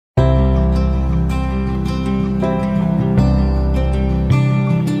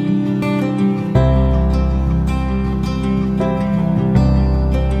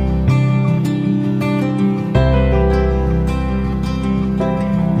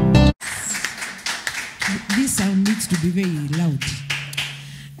needs to be very loud.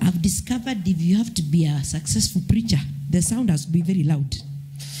 I've discovered if you have to be a successful preacher, the sound has to be very loud.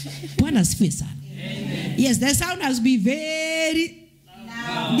 Yes, the sound has to be very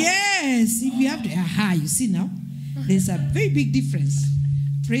loud. Yes, if you have to, you see now, there's a very big difference.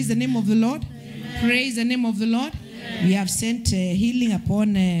 Praise the name of the Lord. Amen. Praise the name of the Lord. Amen. We have sent healing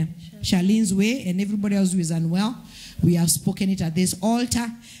upon Charlene's way and everybody else who is unwell. We have spoken it at this altar,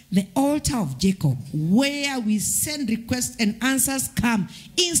 the altar of Jacob, where we send requests and answers come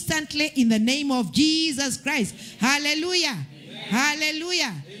instantly in the name of Jesus Christ. Hallelujah. Amen.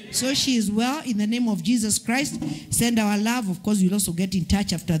 Hallelujah. Amen. So she is well in the name of Jesus Christ. Send our love. Of course, we'll also get in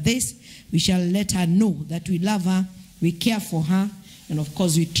touch after this. We shall let her know that we love her, we care for her, and of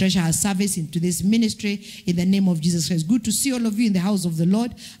course, we treasure her service into this ministry in the name of Jesus Christ. Good to see all of you in the house of the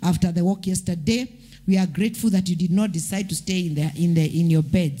Lord after the walk yesterday. We are grateful that you did not decide to stay in your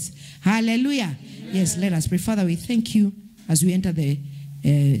beds. Hallelujah. Amen. Yes, let us pray. Father, we thank you as we enter the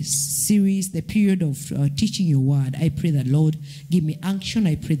series, the period of teaching your word. I pray that, Lord, give me unction.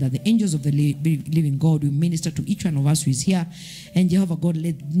 I pray that the angels of the living God will minister to each one of us who is here. And Jehovah God,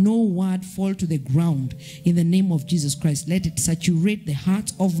 let no word fall to the ground in the name of Jesus Christ. Let it saturate the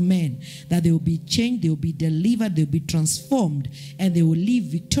hearts of men, that they will be changed, they will be delivered, they will be transformed, and they will live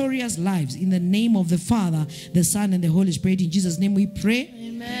victorious lives in the name of the Father, the Son, and the Holy Spirit. In Jesus' name we pray.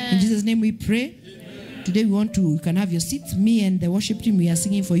 Amen. In Jesus' name we pray. Today you can have your seats. Me and the worship team, we are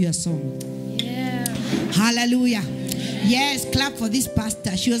singing for you a song. Yeah. Hallelujah. Yes, clap for this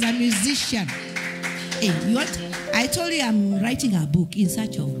pastor. She was a musician. Hey, I told you I'm writing a book, In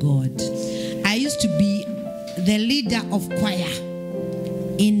Search of God. I used to be the leader of choir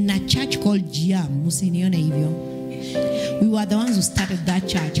in a church called Giam. We were the ones who started that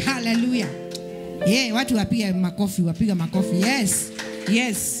church. Hallelujah. Yeah, what wapiga makofi. Yes.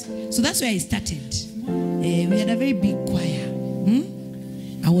 Yes. So that's where I started. We had a very big choir.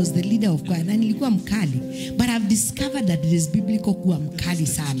 I was the leader of choir. But I've discovered that it is biblical kuwa mkali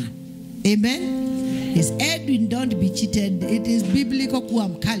sana. Amen? Yes, Edwin, don't be cheated. It is biblical kuwa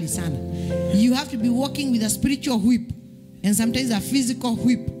mkali sana. You have to be walking with a spiritual whip and sometimes a physical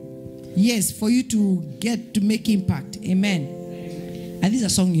whip. Yes, for you to get to make impact. Amen. And this is a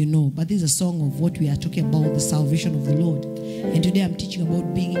song you know, but this is a song of what we are talking about, the salvation of the Lord. And today I'm teaching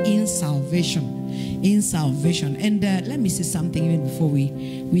about being in salvation. In salvation. And let me say something even before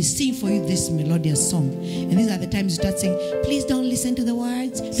we sing for you this melodious song. And these are the times you start saying, please don't listen to the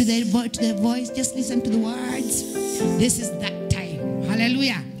words, to the voice, just listen to the words. This is that time.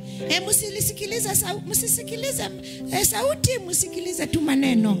 Hallelujah.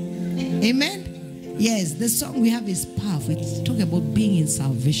 Amen. Yes, the song we have is powerful. It's talking about being in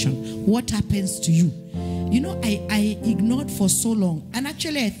salvation. What happens to you? You know, I ignored for so long. And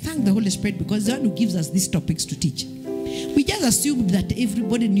actually, I thank the Holy Spirit because the one who gives us these topics to teach. We just assumed that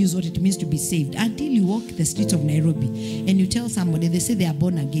everybody knows what it means to be saved until you walk the streets of Nairobi and you tell somebody, they say they are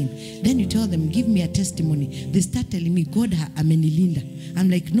born again. Then you tell them, give me a testimony. They start telling me, God amenilinda. I'm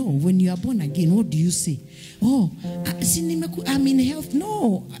like, no, when you are born again, what do you say? Oh, I'm in health.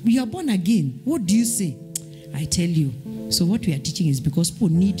 No, you are born again. What do you say? I tell you. So what we are teaching is because people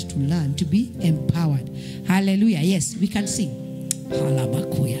need to learn to be empowered. Hallelujah. Yes, we can sing.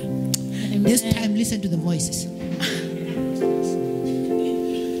 Halabakuya. This time, listen to the voices.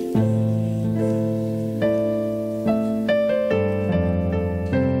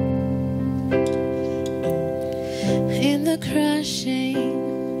 In the crushing,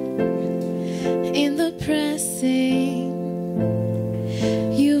 in the pressing,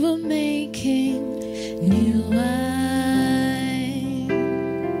 you were making new wine.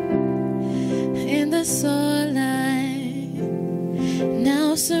 In the soul I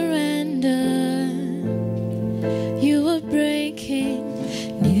now surrender, you were breaking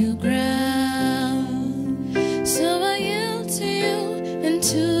new ground. So I yield to you and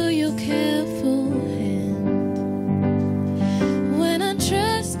to your careful hand. When I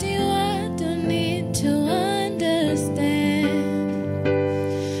trust you, I don't need to understand.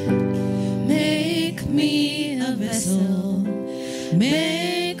 Make me a vessel,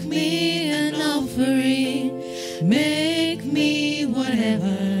 make me an offering, make me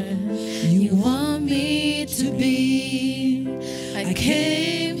whatever you want me to be. I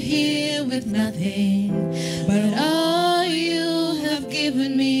came here with nothing but all you have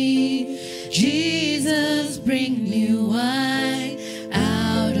given me. Jesus, bring new wine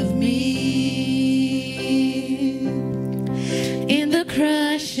out of me. In the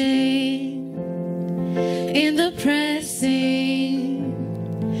crushing, in the pressing,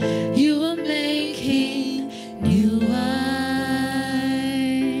 you are making new wine.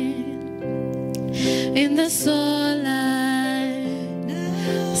 In the soul I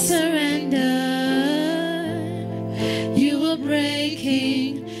surrender. You are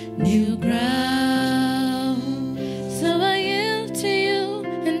breaking new ground. So I yield to you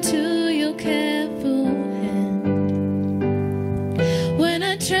and to your careful hand. When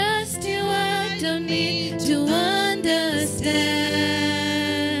I trust you, I don't need to understand.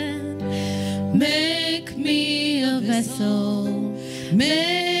 Make me a vessel.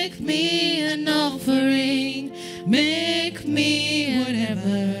 Make me an offering. Make me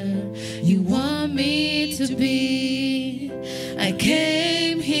whatever you want me to be. I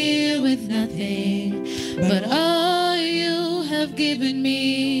came here with nothing, but all you have given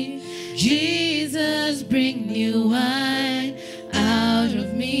me. Jesus, bring new wine out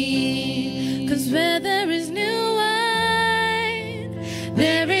of me. 'Cause where there is new wine,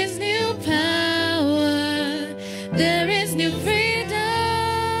 there is new power, there is new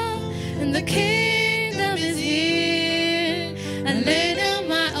freedom, and the kingdom is here. I lay down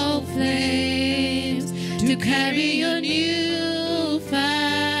my old flames to carry your new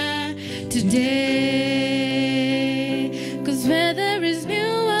fire today. 'Cause where there is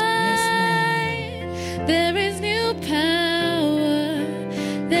new wine, there is new power,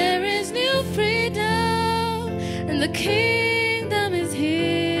 there is new freedom, and the kingdom is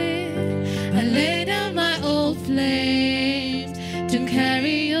here. I lay down my old flames to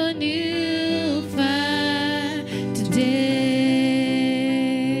carry your new fire today.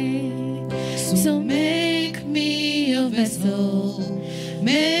 So make me a vessel,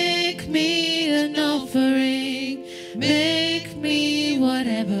 make me an offering, make me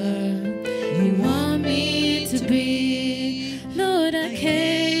whatever you want me to be. Lord, I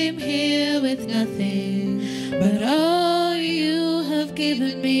came here with nothing, but all you have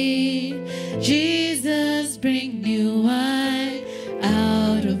given me. Jesus, bring new wine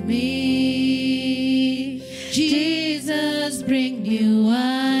out of me. Jesus, bring new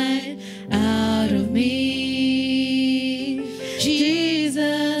wine out of me.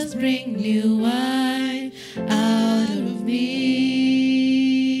 Jesus, bring new wine out of me.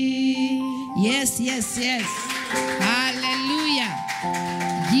 Yes, yes, yes. Hallelujah.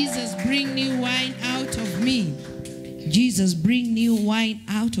 Jesus, bring new wine out of me. Jesus, bring new wine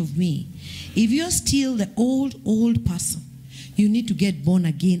out of me. If you're still the old person, you need to get born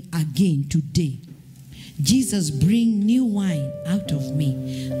again today. Jesus, bring new wine out of me.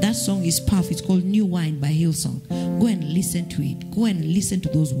 That song is powerful. It's called New Wine by Hillsong. Go and listen to it. Go and listen to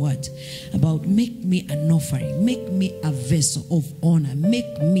those words about make me an offering, make me a vessel of honor,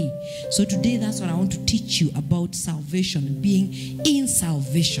 make me. So today that's what I want to teach you about salvation, being in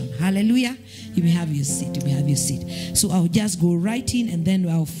salvation. Hallelujah. You may have your seat. You may have your seat. So I'll just go right in and then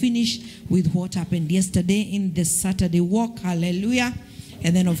I'll finish with what happened yesterday in the Saturday walk. Hallelujah.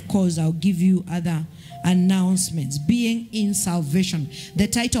 And then of course I'll give you other announcements. Being in salvation. The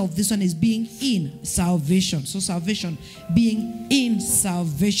title of this one is being in salvation. So salvation, being in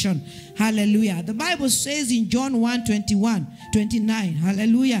salvation. Hallelujah. The Bible says in John 1:29.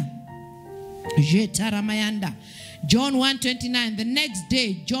 Hallelujah. John 1:29. The next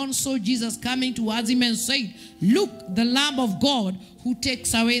day John saw Jesus coming towards him and said, "Look, the Lamb of God who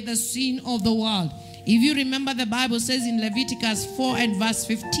takes away the sin of the world." If you remember, the Bible says in Leviticus 4 and verse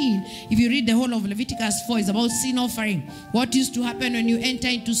 15, if you read the whole of Leviticus 4, it's about sin offering. What used to happen when you enter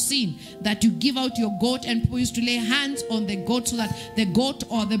into sin? That you give out your goat, and people used to lay hands on the goat so that the goat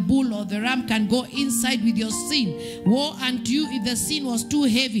or the bull or the ram can go inside with your sin. Woe unto you if the sin was too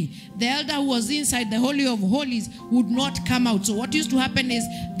heavy. The elder who was inside the Holy of Holies would not come out. So what used to happen is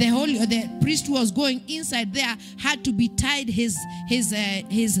the priest who was going inside there had to be tied his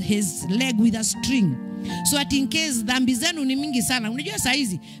leg with a string. So that in case dhambi zenu ni mingi sana. Unajua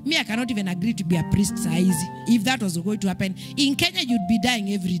saizi, me I cannot even agree to be a priest saizi. If that was going to happen, in Kenya you'd be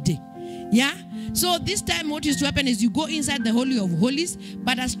dying every day. Yeah? So this time what used to happen is you go inside the Holy of Holies,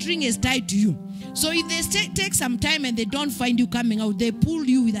 but a string is tied to you. So if they take some time and they don't find you coming out, they pull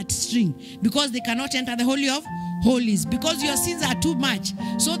you with that string because they cannot enter the Holy of Holies because your sins are too much.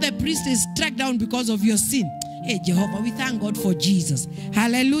 So the priest is struck down because of your sin. Hey, Jehovah, we thank God for Jesus.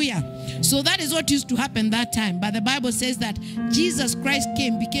 Hallelujah. So that is what used to happen that time. But the Bible says that Jesus Christ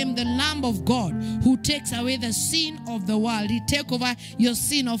became the Lamb of God who takes away the sin of the world. He take over your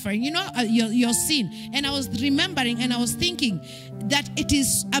sin offering. You know, your sin. And I was remembering and I was thinking that it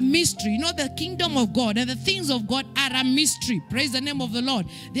is a mystery. You know, the kingdom of God and the things of God are a mystery. Praise the name of the Lord.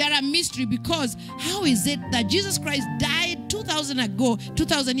 They are a mystery because how is it that Jesus Christ died 2,000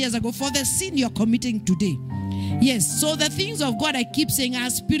 years ago for the sin you're committing today? Yes, so the things of God I keep saying are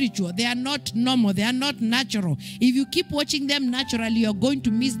spiritual. They are not normal. They are not natural. If you keep watching them naturally, you're going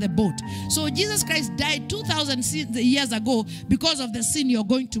to miss the boat. So Jesus Christ died 2,000 years ago because of the sin you're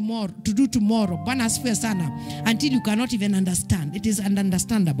going to do tomorrow. Until you cannot even understand. It is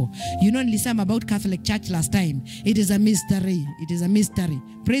ununderstandable. You know, nilisema about Catholic Church last time. It is a mystery. It is a mystery.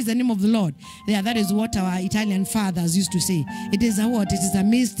 Praise the name of the Lord. Yeah, that is what our Italian fathers used to say. It is a what? It is a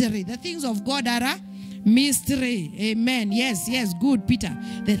mystery. The things of God are a mystery. Amen. Yes, yes. Good, Peter.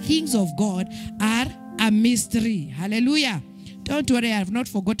 The things of God are a mystery. Hallelujah. Don't worry, I have not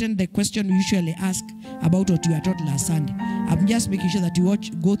forgotten the question we usually ask about what you are taught last Sunday. I'm just making sure that you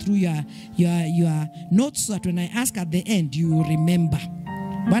go through your notes so that when I ask at the end, you remember.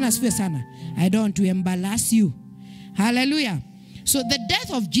 I don't want to embarrass you. Hallelujah. So the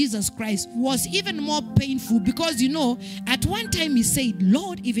death of Jesus Christ was even more painful because, you know, at one time he said,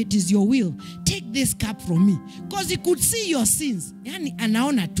 Lord, if it is your will, take this cup from me. Because he could see your sins. Yani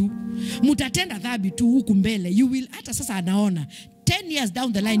anaona tu. Mutatenda dhambi tu huku mbele. You will, hata sasa anaona. 10 years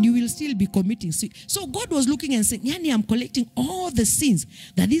down the line, you will still be committing sin. So God was looking and saying, yani, I'm collecting all the sins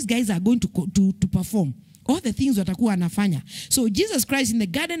that these guys are going to perform. All the things watakuwa anafanya. So Jesus Christ in the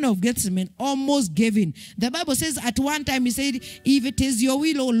Garden of Gethsemane almost gave in. The Bible says at one time he said, if it is your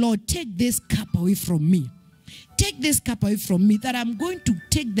will, O Lord, take this cup away from me. Take this cup away from me, that I'm going to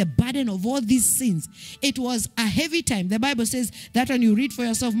take the burden of all these sins. It was a heavy time. The Bible says that when you read for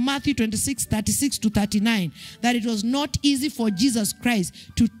yourself, Matthew 26, 36 to 39, that it was not easy for Jesus Christ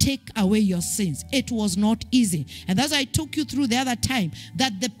to take away your sins. It was not easy. And as I took you through the other time,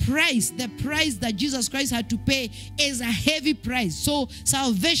 that the price that Jesus Christ had to pay is a heavy price. So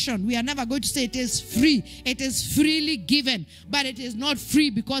salvation, we are never going to say it is free. It is freely given, but it is not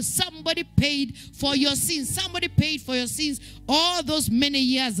free because somebody paid for your sins. Somebody paid for your sins all those many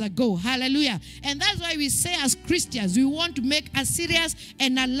years ago. Hallelujah. And that's why we say as Christians, we want to make a serious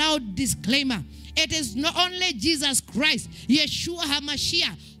and a loud disclaimer. It is not only Jesus Christ, Yeshua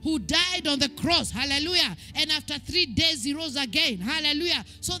HaMashiach, who died on the cross. Hallelujah. And after 3 days, he rose again. Hallelujah.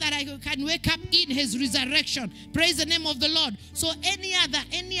 So that I can wake up in his resurrection. Praise the name of the Lord. So any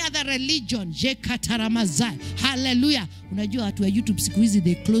other religion, hallelujah. Unajua watu wa YouTube siku hizi,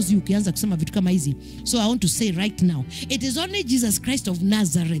 they close you ukianza kusema vitu kama hizi. So I want to say right now, it is only Jesus Christ of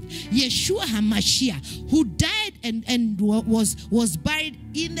Nazareth, Yeshua HaMashiach, who died and was buried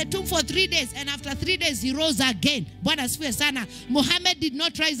in the tomb for 3 days. And after 3 days, he rose again. Bwana asifiwe sana. Muhammad did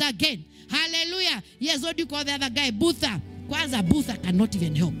not rise again. Hallelujah. Yes, what do you call the other guy? Butha. Kwanza Butha cannot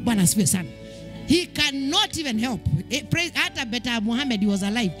even help. Bwana asifiwe sana. He cannot even help. Hata better Muhammad, he was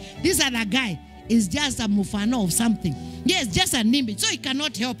alive. This other guy is just a mufano of something. Yes, just an image. So he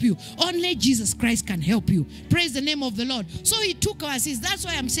cannot help you. Only Jesus Christ can help you. Praise the name of the Lord. So he took our sins. That's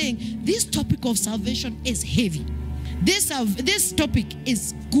why I'm saying this topic of salvation is heavy. This topic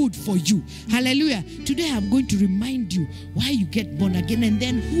is good for you. Hallelujah. Today I'm going to remind you why you get born again and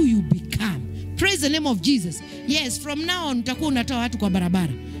then who you become. Praise the name of Jesus. Yes, from now on utakuwa unatoa watu kwa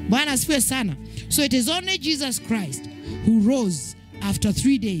barabara. Bwana asifiwe sana. So it is only Jesus Christ who rose after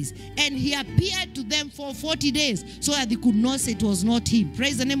 3 days, and he appeared to them for 40 days so that they could not say it was not him.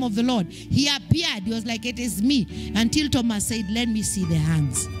 Praise the name of the Lord. He appeared. He was like, it is me, until Thomas said, let me see the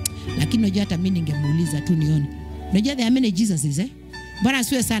hands. Lakini unajua hata mimi ningemuuliza tu nione. Unajua there are many Jesuses, eh? Bwana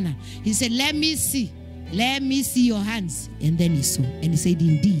asifiwe sana. He said, let me see your hands. And then he saw, and he said,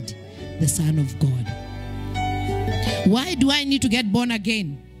 indeed, the Son of God. Why do I need to get born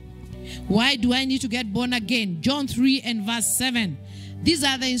again? Why do I need to get born again? John 3 and verse 7. These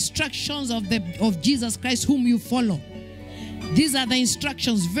are the instructions of Jesus Christ whom you follow. These are the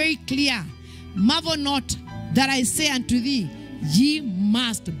instructions, very clear. Marvel not that I say unto thee, ye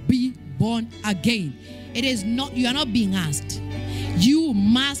must be born again. It is not, you are not being asked. You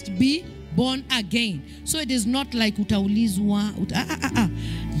must be born again. So it is not like utaulizwa.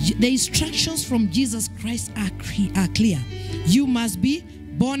 The instructions from Jesus Christ are clear. You must be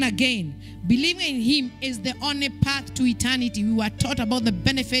born again. Believing in him is the only path to eternity. We were taught about the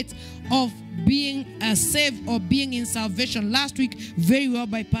benefits of being saved or being in salvation last week very well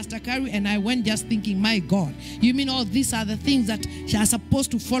by Pastor Karu, and I went just thinking, my God, you mean all these are the things that are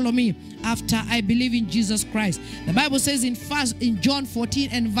supposed to follow me after I believe in Jesus Christ? The Bible says in John 14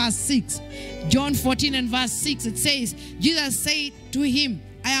 and verse 6, John 14 and verse 6, it says, Jesus said to him,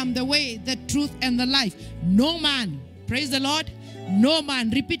 I am the way, the truth, and the life. No man, praise the Lord, no man,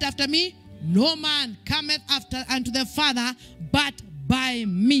 repeat after me, no man cometh unto the Father but by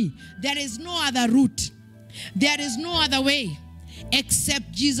me. There is no other route. There is no other way.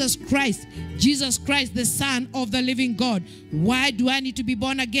 except Jesus Christ. Jesus Christ, the Son of the living God. Why do I need to be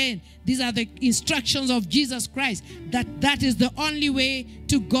born again? These are the instructions of Jesus Christ. That is the only way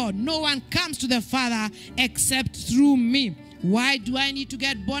to God. No one comes to the Father except through me. Why do I need to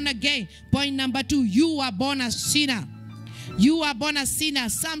get born again? Point number 2, you are born a sinner. You are born a sinner.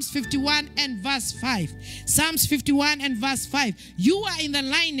 Psalms 51 and verse 5. Psalms 51 and verse 5. You are in the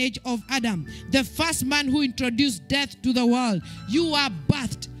lineage of Adam, the first man who introduced death to the world. You are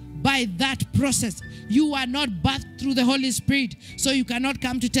birthed by that process. You are not birthed through the Holy Spirit. So you cannot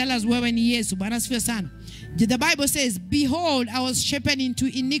come to tell us where when he is. The Bible says, behold, I was shapen into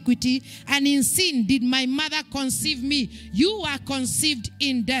iniquity, and in sin did my mother conceive me. You are conceived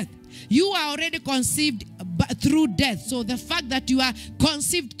in death. You are already conceived through death. So the fact that you are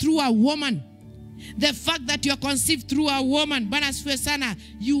conceived through a woman, the fact that you are conceived through a woman,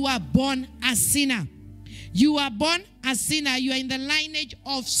 you are born a sinner. You are born a sinner. You are in the lineage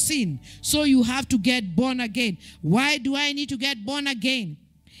of sin. So you have to get born again. Why do I need to get born again?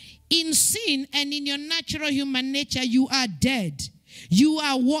 In sin and in your natural human nature, you are dead. You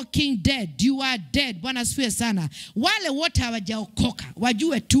are walking dead. You are dead. Bwana asifiwe sana. Wale wote hawajaokoka,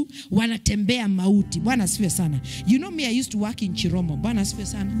 wajue tu wanatembea mauti. Bwana asifiwe sana. You know me, I used to work in Chiromo. Bwana asifiwe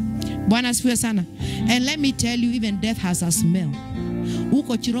sana. Bwana asifiwe sana. And let me tell you, even death has a smell.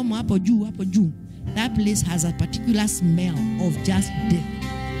 Uko Chiromo hapo juu. That place has a particular smell of just death.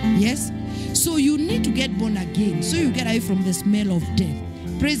 Yes? So you need to get born again. So you get away from the smell of death.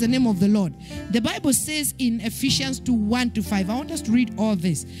 Praise the name of the Lord. The Bible says in Ephesians 2:1-5. I want us to read all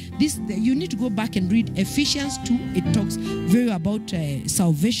this. You need to go back and read Ephesians 2. It talks very about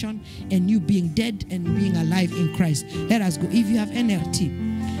salvation and you being dead and being alive in Christ. Let us go. If you have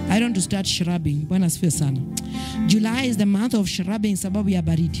NLT, I don't want to start shrubbing. July is the month of shrubbing sababu ya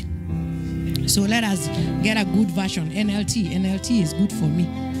baridi. So let us get a good version. NLT is good for me.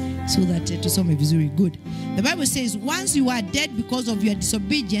 So that to some of you is good. The Bible says, once you are dead because of your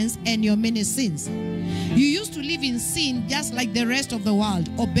disobedience and your many sins. You used to live in sin just like the rest of the world,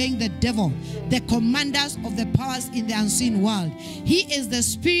 obeying the devil, the commanders of the powers in the unseen world. He is the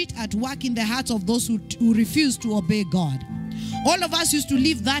spirit at work in the hearts of those who refuse to obey God. All of us used to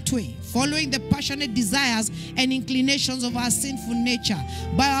live that way, following the passionate desires and inclinations of our sinful nature.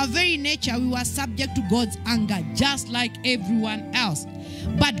 By our very nature, we were subject to God's anger, just like everyone else.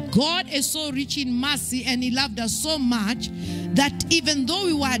 But God is so rich in mercy, and he loved us so much that even though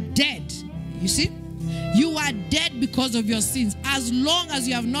we were dead, you see, you are dead because of your sins. As long as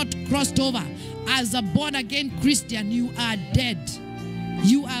you have not crossed over as a born-again Christian, you are dead.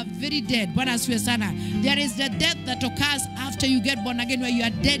 You are very dead. There is the death that occurs after you get born again, where you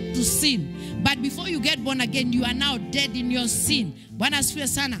are dead to sin. But before you get born again, you are now dead in your sin.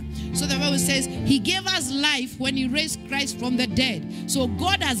 So the Bible says, he gave us life when he raised Christ from the dead. So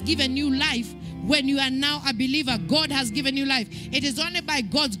God has given you life. When you are now a believer, God has given you life. It is only by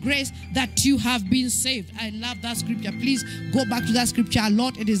God's grace that you have been saved. I love that scripture. Please go back to that scripture a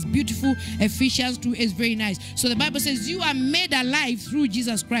lot. It is beautiful. Ephesians 2 is very nice. So the Bible says you are made alive through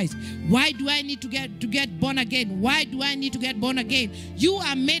Jesus Christ. Why do I need to get born again? Why do I need to get born again? You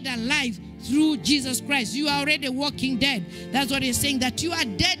are made alive through Jesus Christ. You are already walking dead. That's what he's saying, that you are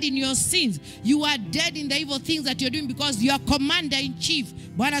dead in your sins. You are dead in the evil things that you're doing, because your commander-in-chief,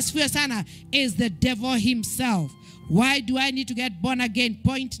 is the devil himself. Why do I need to get born again?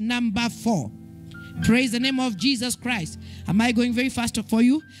 Point number 4. Praise the name of Jesus Christ. Am I going very fast for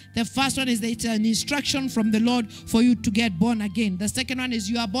you? The first one is that it's an instruction from the Lord for you to get born again. The second one is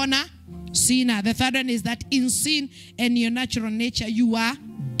you are born a sinner. The third one is that in sin and your natural nature, you are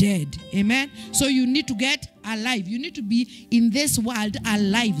dead. Amen. So you need to get alive. You need to be in this world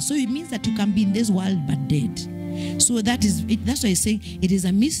alive. So it means that you can be in this world but dead. So that's why he's saying it is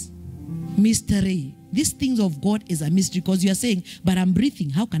a mystery. These things of God is a mystery, because you are saying, but I'm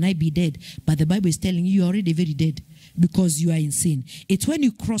breathing, how can I be dead? But the Bible is telling you, you're already very dead because you are in sin. It's when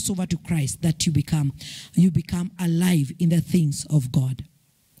you cross over to Christ that you become alive in the things of God.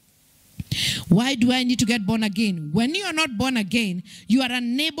 Why do I need to get born again? When you are not born again, you are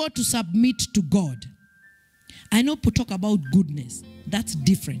unable to submit to God. I know people talk about goodness. That's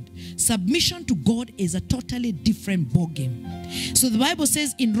different. Submission to God is a totally different ballgame. So the Bible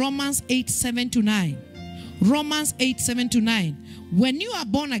says in Romans 8:7-9, Romans 8:7-9, when you are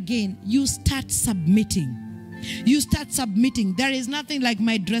born again, you start submitting. You start submitting. There is nothing like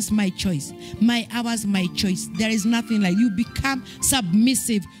my dress, my choice. My hours, my choice. There is nothing like. You become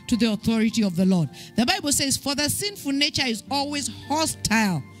submissive to the authority of the Lord. The Bible says, for the sinful nature is always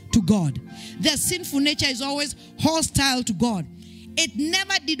hostile to God. The sinful nature is always hostile to God. It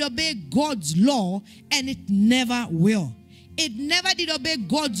never did obey God's law, and it never will. It never did obey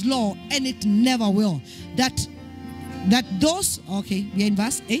God's law, and it never will. That those, okay, we are in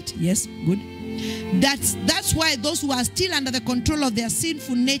verse 8. Yes, good. That's why those who are still under the control of their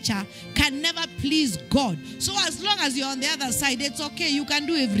sinful nature can never please God. So as long as you're on the other side, it's okay. You can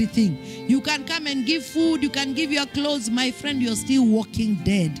do everything. You can come and give food. You can give your clothes. My friend, you're still walking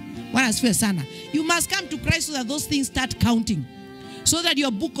dead. You must come to Christ so that those things start counting, so that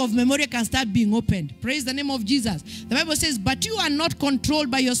your book of memory can start being opened. Praise the name of Jesus. The Bible says, but you are not controlled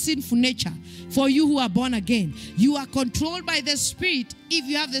by your sinful nature, for you who are born again. You are controlled by the Spirit if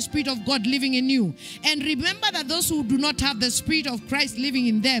you have the Spirit of God living in you. And remember that those who do not have the Spirit of Christ living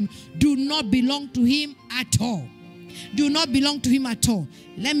in them do not belong to Him at all. Do not belong to Him at all.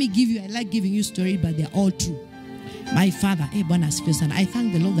 Let me give you, I like giving you stories, but they're all true. My father, I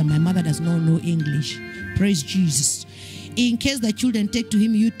thank the Lord that my mother does not know English. Praise Jesus. In case the children take to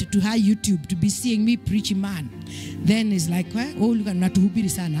him to her YouTube to be seeing me preaching, man, then it's like, oh, look at Natuhubiri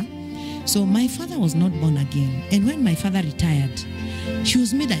sana. So my father was not born again. And when my father retired, he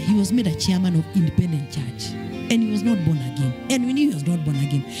was made a chairman of independent church. And he was not born again. And we knew he was not born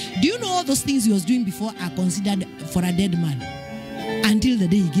again. Do you know all those things he was doing before are considered for a dead man? Until the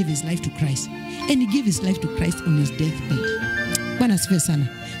day he gave his life to Christ. And he gave his life to Christ on his deathbed.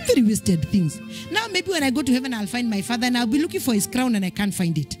 Very wasted things. Now maybe when I go to heaven, I'll find my father and I'll be looking for his crown and I can't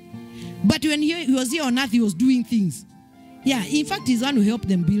find it. But when he was here on earth, he was doing things. Yeah, in fact, he's the one who helped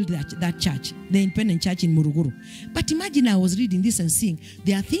them build that church, the independent church in Morogoro. But imagine I was reading this and seeing,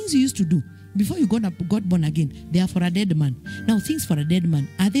 there are things you used to do before you got born again. They are for a dead man. Now, things for a dead man,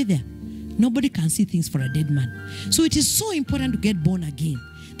 are they there? Nobody can see things for a dead man. So it is so important to get born again.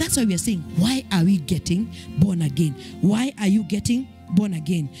 That's why we are saying, why are we getting born again? Why are you getting born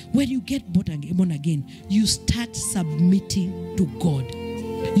again? When you get born again, you start submitting to God.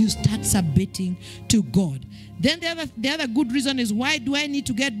 You start submitting to God. Then the other good reason is, why do I need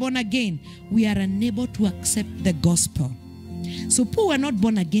to get born again? We are unable to accept the gospel. So people who are not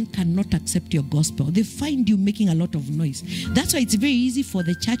born again cannot accept your gospel. They find you making a lot of noise. That's why it's very easy for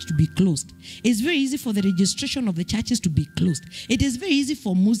the church to be closed. It's very easy for the registration of the churches to be closed. It is very easy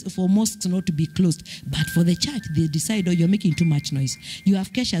for mosques not to be closed. But for the church, they decide, oh, you're making too much noise. You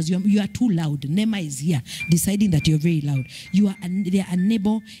have keshas, you are too loud. Nema is here deciding that you're very loud. They are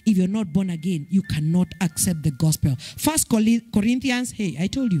unable. If you're not born again, you cannot accept the gospel. 1 Corinthians, hey, I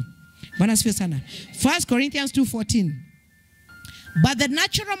told you. 1 Corinthians 2:14. But the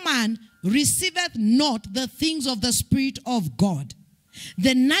natural man receiveth not the things of the Spirit of God.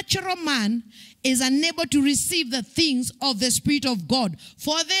 The natural man is unable to receive the things of the Spirit of God,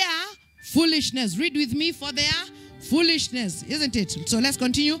 for they are foolishness. Read with me, for they are foolishness, isn't it? So let's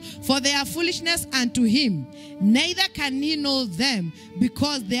continue. For they are foolishness unto him. Neither can he know them,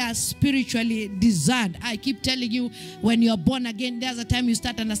 because they are spiritually discerned. I keep telling you, when you're born again, there's a time you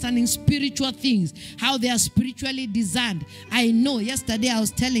start understanding spiritual things, how they are spiritually discerned. I know yesterday I was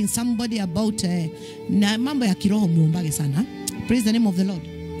telling somebody about mambo ya kiroho muombage sana. Praise the name of the Lord.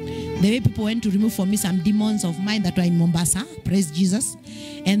 The way people went to remove for me some demons of mine that were in Mombasa. Praise Jesus.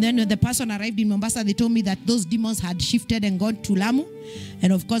 And then when the person arrived in Mombasa, they told me that those demons had shifted and gone to Lamu.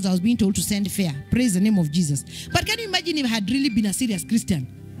 And of course, I was being told to send fare. Praise the name of Jesus. But can you imagine if I had really been a serious Christian?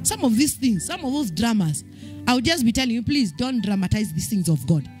 Some of these things, some of those dramas, I would just be telling you, please don't dramatize these things of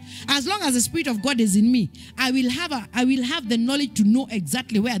God. As long as the Spirit of God is in me, I will have the knowledge to know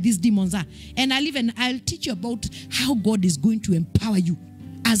exactly where these demons are. And I'll teach you about how God is going to empower you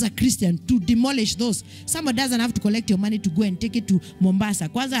as a Christian to demolish those. Someone doesn't have to collect your money to go and take it to Mombasa.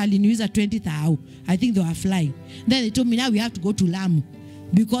 Kwanza aliniuza 20,000. I think they were flying. Then they told me now we have to go to Lamu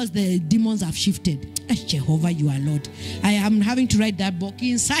because the demons have shifted. Jehovah, you are Lord. I am having to write that book,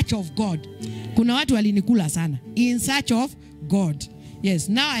 In Search of God. Kuna watu walinikula sana. In Search of God. Yes,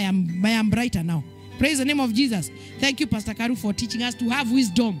 now I am brighter now. Praise the name of Jesus. Thank you, Pastor Karu, for teaching us to have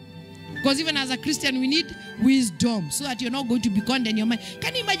wisdom. Because even as a Christian, we need wisdom so that you're not going to be condemned in your mind.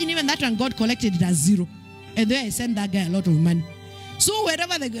 Can you imagine even that one God collected it as 0? And then I sent that guy a lot of money. So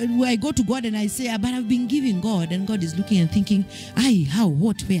wherever I go to God and I say, but I've been giving God, and God is looking and thinking, how,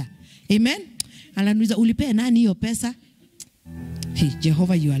 what, where? Amen? Alanuiza, ulipe nani yo pesa? Hey,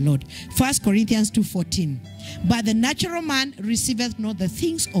 Jehovah, you are Lord. 1 Corinthians 2:14. But the natural man receiveth not the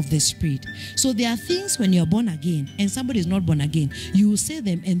things of the Spirit. So there are things when you're born again and somebody is not born again, you will say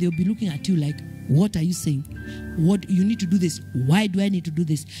them and they'll be looking at you like, what are you saying? What, you need to do this. Why do I need to do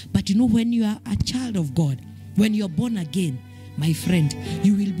this? But you know, when you are a child of God, when you're born again, my friend,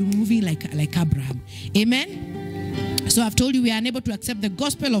 you will be moving like Abraham. Amen? So I've told you we are unable to accept the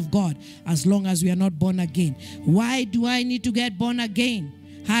gospel of God as long as we are not born again. Why do I need to get born again?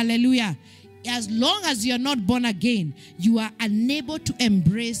 Hallelujah. as long as you are not born again, you are unable to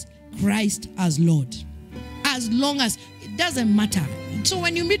embrace Christ as Lord. As long as, it doesn't matter. So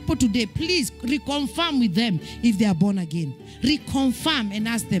when you meet people today, please reconfirm with them if they are born again. Reconfirm and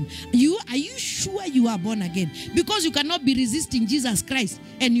ask them, are you sure you are born again? Because you cannot be resisting Jesus Christ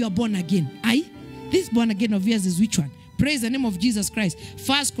and you are born again. This born again of yours is which one? Praise the name of Jesus Christ.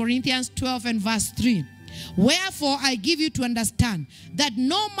 1 Corinthians 12 and verse 3. Wherefore I give you to understand that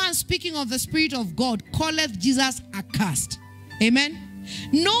no man speaking of the Spirit of God calleth Jesus accursed. Amen.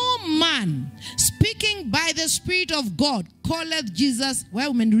 No man speaking by the Spirit of God calleth Jesus,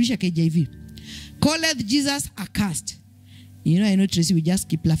 calleth Jesus accursed. I know Tracy will just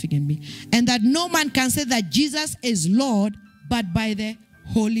keep laughing at me. And that no man can say that Jesus is Lord but by the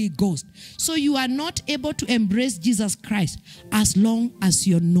Holy Ghost. So you are not able to embrace Jesus Christ as long as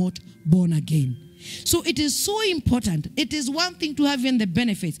you're not born again. So it is so important. It is one thing to have in the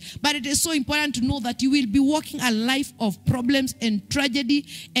benefits, but it is so important to know that you will be walking a life of problems and tragedy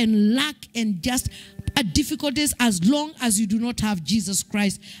and lack and just difficulties as long as you do not have Jesus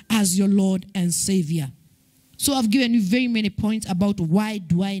Christ as your Lord and Savior. So I've given you very many points about why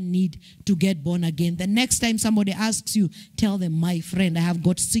do I need to get born again. The next time somebody asks you, tell them, my friend, I have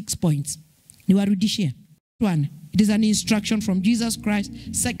got 6 points. One, it is an instruction from Jesus Christ.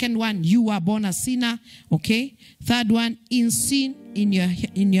 Second one, you are born a sinner. Okay. Third one, in sin,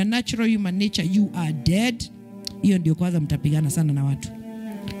 in your natural human nature, you are dead. I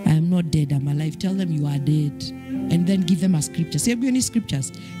am not dead, I'm alive. Tell them you are dead. And then give them a scripture. Say, have you any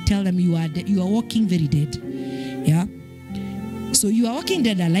scriptures? Tell them you are dead. You are walking very dead. Yeah. So you are walking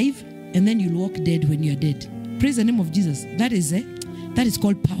dead alive, and then you'll walk dead when you are dead. Praise the name of Jesus. That is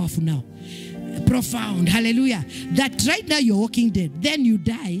called powerful now. Profound. Hallelujah. That right now you're walking dead. Then you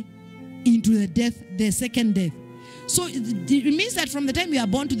die into the death, the second death. So it means that from the time you are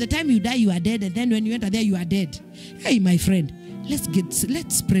born to the time you die, you are dead. And then when you enter there, you are dead. Hey, my friend, let's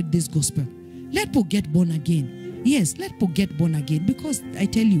spread this gospel. Let people get born again. Yes, let people get born again. Because I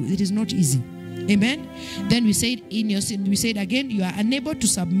tell you, it is not easy. Amen. Then we said in your sin, we said again, you are unable to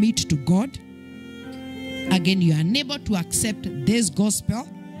submit to God. Again, you are unable to accept this gospel.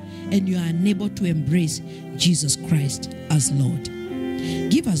 And you are unable to embrace Jesus Christ as Lord.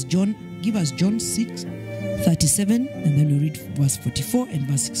 Give us John 6:37, and then we read verse 44 and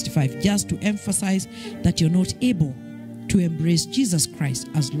verse 65, just to emphasize that you're not able to embrace Jesus Christ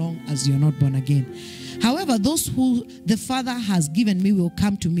as long as you're not born again. However, those who the Father has given me will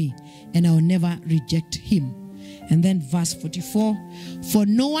come to me, and I will never reject him. And then verse 44, for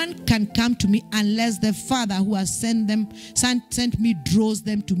no one can come to me unless the Father who has sent me draws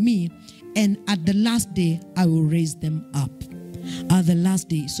them to me, and at the last day I will raise them up. At the last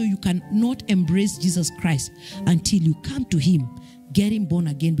day. So you cannot embrace Jesus Christ until you come to him, get him born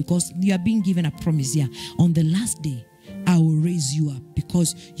again, because you are being given a promise here. On the last day, I will raise you up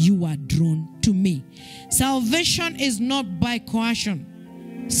because you are drawn to me. Salvation is not by coercion.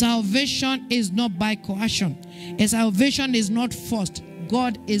 Salvation is not by coercion. And salvation is not forced.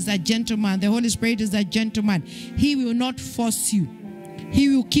 God is a gentleman. The Holy Spirit is a gentleman. He will not force you. He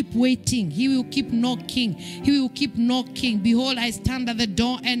will keep waiting. He will keep knocking. He will keep knocking. Behold, I stand at the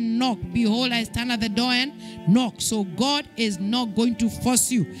door and knock. Behold, I stand at the door and knock. So God is not going to force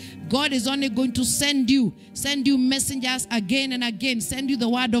you. God is only going to send you messengers again and again, send you the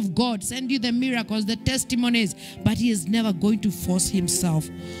word of God, send you the miracles, the testimonies, but he is never going to force himself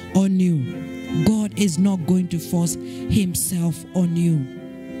on you. God is not going to force himself on you.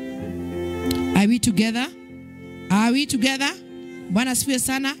 Are we together? Are we together? Bwana sifiwe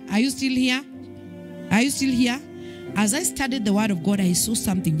sana. Are you still here? Are you still here? As I studied the word of God, I saw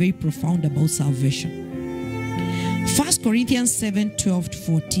something very profound about salvation. 1 Corinthians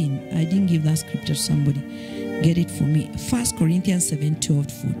 7:12-14. I didn't give that scripture to somebody. Get it for me. 1 Corinthians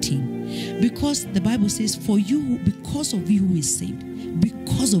 7:12-14. Because the Bible says, for you, because of you who is saved,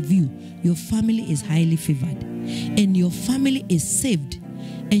 because of you, your family is highly favored. And your family is saved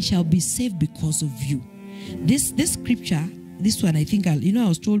and shall be saved because of you. This scripture, this one, I think I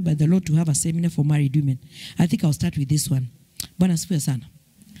was told by the Lord to have a seminar for married women. I think I'll start with this one. Bwana sifiwe sana.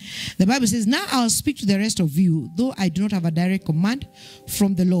 The Bible says, now I'll speak to the rest of you, though I do not have a direct command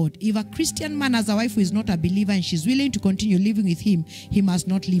from the Lord. If a Christian man has a wife who is not a believer and she's willing to continue living with him, he must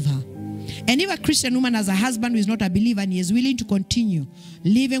not leave her. And if a Christian woman has a husband who is not a believer and he is willing to continue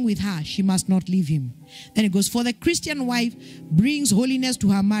living with her, she must not leave him. Then it goes, for the Christian wife brings holiness to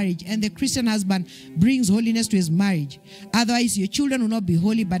her marriage, and the Christian husband brings holiness to his marriage. Otherwise, your children will not be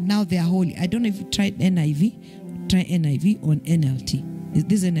holy, but now they are holy. I don't know if you tried NIV. Try NIV on NLT. Is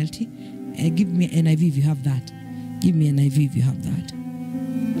this NLT? Give me NIV if you have that. Give me NIV if you have that.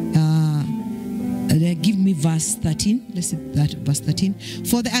 Give me verse 13. Let's see that, verse 13.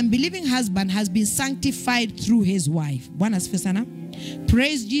 For the unbelieving husband has been sanctified through his wife. Bwana asifiwe sana.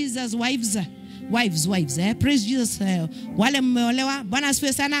 Praise Jesus, wives. Wives. Praise Jesus. Wale mmeolewa. Bwana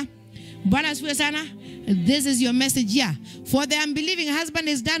asifiwe sana. Bwana asifiwe sana. This is your message here. For the unbelieving husband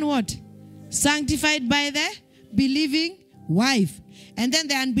is done what? Sanctified by the believing wife. And then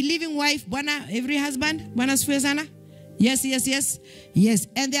the unbelieving wife, Bwana, every husband, Bwana asifiwe sana. Yes.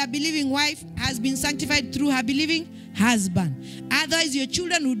 And their believing wife has been sanctified through her believing husband. Otherwise, your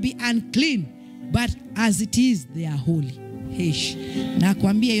children would be unclean. But as it is, they are holy. Hesh.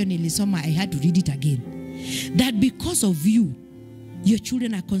 Nakwambia hiyo nilisoma, I had to read it again. That because of you, your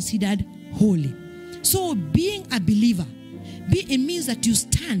children are considered holy. So being a believer, it means that you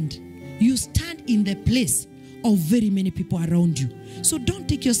stand in the place of very many people around you. So don't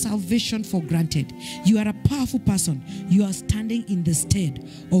take your salvation for granted. You are a powerful person. You are standing in the stead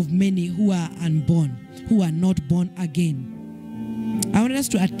of many who are unborn, who are not born again. I want us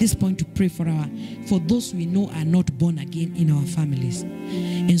to at this point to pray for those we know are not born again in our families.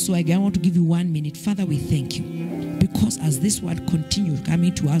 And so I want to give you 1 minute. Father, we thank you. Because as this word continues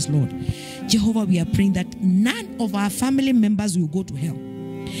coming to us, Lord, Jehovah, we are praying that none of our family members will go to hell.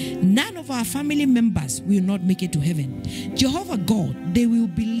 None of our family members will not make it to heaven. Jehovah God, they will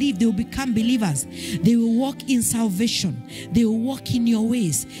believe, they will become believers. They will walk in salvation. They will walk in your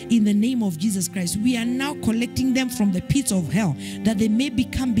ways in the name of Jesus Christ. We are now collecting them from the pits of hell that they may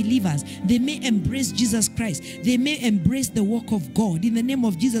become believers. They may embrace Jesus Christ. They may embrace the work of God in the name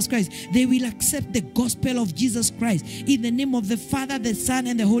of Jesus Christ. They will accept the gospel of Jesus Christ in the name of the Father, the Son,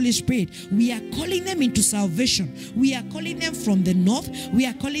 and the Holy Spirit. We are calling them into salvation. We are calling them from the north. We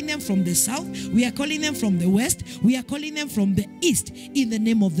are calling them from the south. We are calling them from the west. We are calling them from the east in the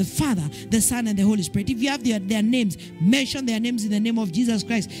name of the Father, the Son, and the Holy Spirit. If you have their names, mention their names in the name of Jesus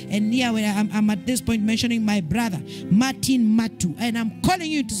Christ. And here I'm at this point mentioning my brother, Martin Matu. And I'm calling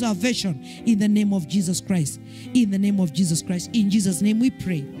you to salvation in the name of Jesus Christ. In the name of Jesus Christ. In Jesus' name we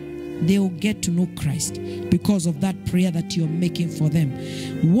pray. They will get to know Christ because of that prayer that you're making for them.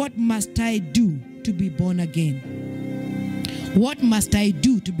 What must I do to be born again? What must I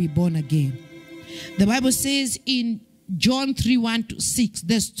do to be born again? The Bible says in John 3:1-6,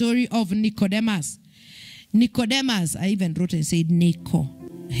 the story of Nicodemus. Nicodemus, I even wrote and said Nico.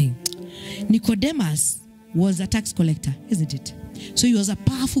 Nicodemus was a tax collector, isn't it? So he was a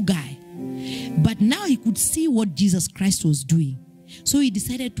powerful guy. But now he could see what Jesus Christ was doing. So he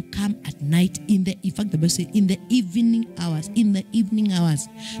decided to come at night in the evening hours,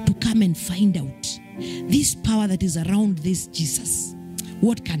 to come and find out this power that is around this Jesus.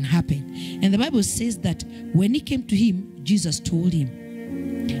 What can happen? And the Bible says that when he came to him, Jesus told him,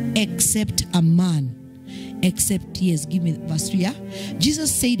 except a man, yes, give me verse 3. Yeah?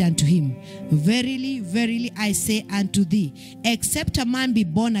 Jesus said unto him, verily, verily, I say unto thee, except a man be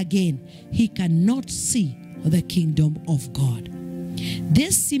born again, he cannot see the kingdom of God.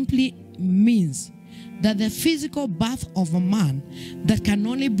 This simply means that the physical birth of a man that can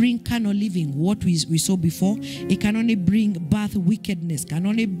only bring carnal living, what we saw before, it can only bring birth wickedness, can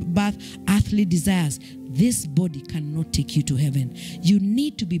only birth earthly desires. This body cannot take you to heaven. You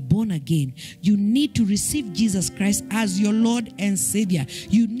need to be born again. You need to receive Jesus Christ as your Lord and Savior.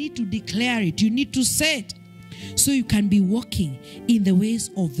 You need to declare it. You need to say it. So you can be walking in the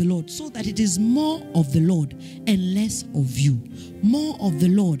ways of the Lord, so that it is more of the Lord and less of you. More of the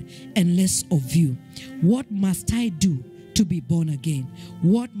Lord and less of you. What must I do to be born again?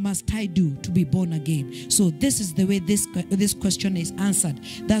 What must I do to be born again? So this is the way this question is answered.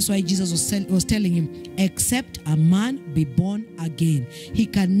 That's why Jesus was telling him, except a man be born again, he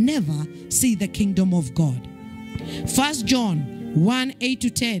can never see the kingdom of God. 1 John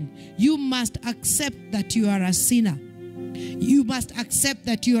 1:8-10. You must accept that you are a sinner. You must accept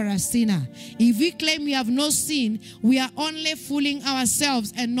that you are a sinner. If we claim we have no sin, we are only fooling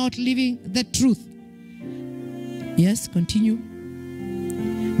ourselves and not living the truth. Yes, continue.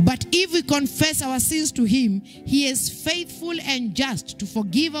 But if we confess our sins to him, he is faithful and just to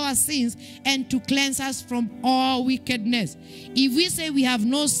forgive our sins and to cleanse us from all wickedness. If we say we have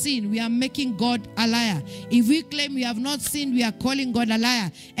no sin, we are making God a liar. If we claim we have not sinned, we are calling God a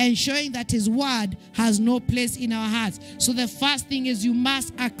liar and showing that his word has no place in our hearts. So the first thing is you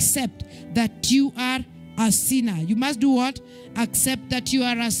must accept that you are a sinner. You must do what? Accept that you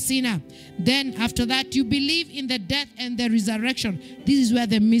are a sinner. Then after that, you believe in the death and the resurrection. This is where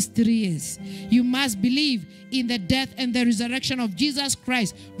the mystery is. You must believe in the death and the resurrection of Jesus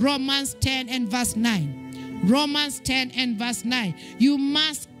Christ. Romans 10 and verse 9. Romans 10 and verse 9. You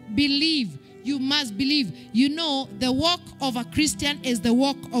must believe You must believe. You know, the walk of a Christian is the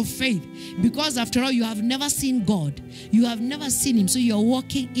walk of faith. Because after all, you have never seen God. You have never seen him. So you're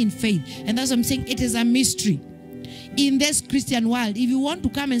walking in faith. And that's what I'm saying. It is a mystery. In this Christian world, if you want to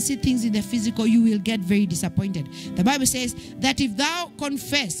come and see things in the physical, you will get very disappointed. The Bible says that if thou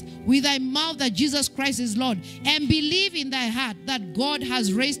confess with thy mouth that Jesus Christ is Lord and believe in thy heart that God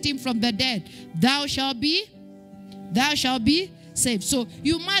has raised him from the dead, thou shalt be saved. So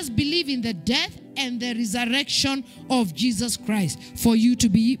you must believe in the death and the resurrection of Jesus Christ for you to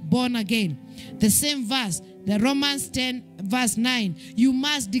be born again. The same verse, the Romans 10 verse 9, you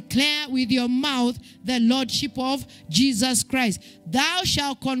must declare with your mouth the lordship of Jesus Christ. Thou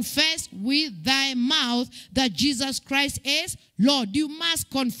shalt confess with thy mouth that Jesus Christ is Lord. You must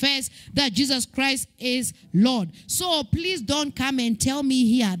confess that Jesus Christ is Lord. So please don't come and tell me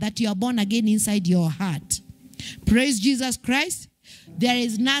here that you are born again inside your heart. Praise Jesus Christ. There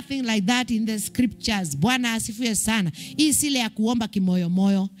is nothing like that in the scriptures. Bwana asifiwe sana. Hii sile ya kuomba kimoyo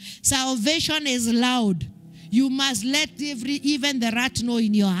moyo. Salvation is loud. You must let even the rat know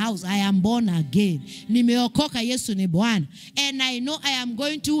in your house, I am born again. Nimeokoka, Yesu ni Bwana. And I know I am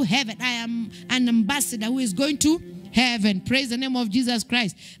going to heaven. I am an ambassador who is going to heaven. Praise the name of Jesus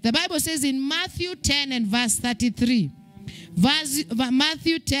Christ. The Bible says in Matthew 10 and verse 33.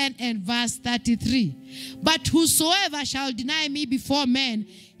 Matthew 10 and verse 33. But whosoever shall deny me before men,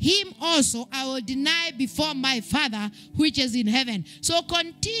 him also I will deny before my Father which is in heaven. So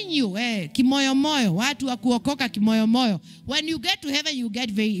continue, kimoyo moyo, watu wa kuokoka kimoyo moyo. When you get to heaven,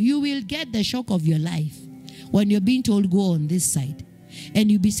 you will get the shock of your life. When you're being told, go on this side.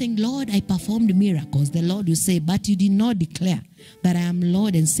 And you'll be saying, Lord, I performed miracles. The Lord will say, but you did not declare that I am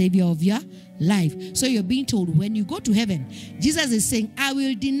Lord and Savior of your life. So you're being told, when you go to heaven, Jesus is saying, I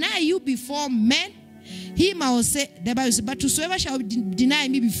will deny you before men. Him I will say, the Bible says, but whosoever shall deny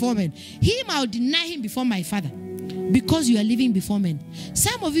me before men, him I will deny him before my Father. Because you are living before men.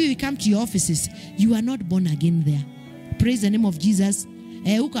 Some of you will come to your offices, you are not born again there. Praise the name of Jesus.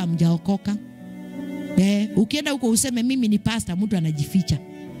 Uko hamjaokoka. Ukienda huko useme mimi ni pastor, mtu anajificha.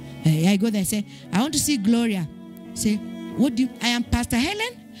 I go there, say, I want to see Gloria. Say, what do you, I am Pastor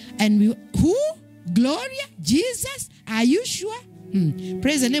Hellen. And we, who? Gloria? Jesus? Are you sure?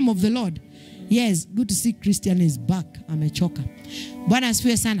 Praise the name of the Lord. Yes, good to see Christian is back. Amechoka. Bwana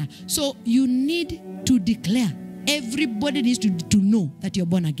asifiwe sana. So you need to declare. Everybody needs to know that you're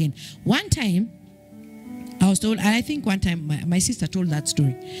born again. One time, I was told, and I think one time my sister told that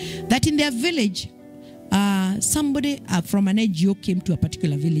story, that in their village, somebody from an NGO came to a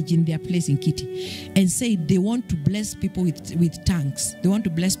particular village in their place in Kitty and said they want to bless people with tanks. They want to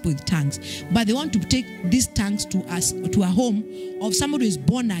bless people with tanks. But they want to take these tanks to a home of somebody who is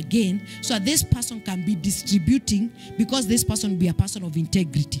born again so that this person can be distributing because this person will be a person of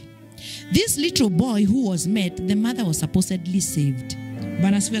integrity. This little boy who was met, the mother was supposedly saved.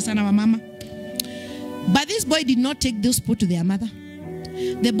 But this boy did not take those people to their mother.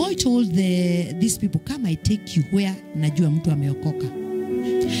 The boy told these people, come, I take you where najua mtu ameokoka.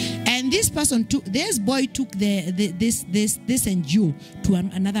 And this boy took this NGO to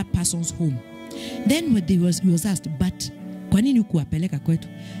another person's home. Then he was asked, but kwa nini ukuwapeleka kwetu?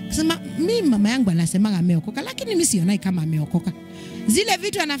 Kasema, mimi mama yangu anasema ameokoka, lakini mimi sioni kama ameokoka. Zile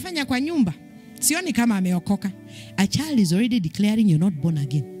vitu anafanya kwa nyumba, sioni kama ameokoka. A child is already declaring you're not born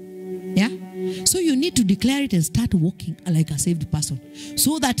again. Yeah? So you need to declare it and start walking like a saved person.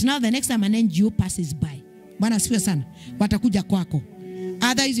 So that now the next time an NGO passes by, bwana asifiwe sana, watakuja kwako.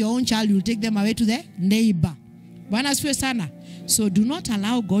 Otherwise your own child will take them away to the neighbor. Bwana asifiwe sana. So do not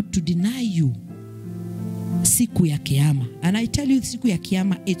allow God to deny you siku ya kiyama. And I tell you, siku ya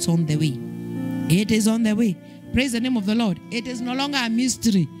kiyama, it's on the way. It is on the way. Praise the name of the Lord. It is no longer a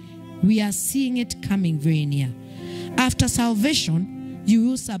mystery. We are seeing it coming very near. After salvation, you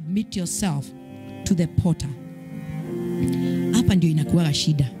will submit yourself to the potter. Hapa ndio inakuwa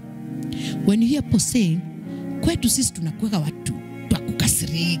shida. When you hear people saying, kwetu sisi tunakuwa watu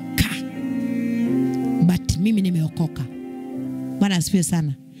tukukasirika, but mimi nimeokoka. Bwana asifiwe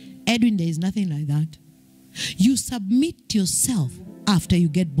sana. Edwin, there is nothing like that. You submit yourself after you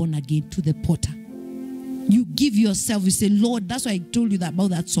get born again to the potter. You give yourself, you say, Lord, that's why I told you about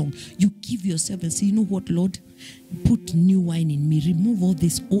that song. You give yourself and say, you know what, Lord? Put new wine in me. Remove all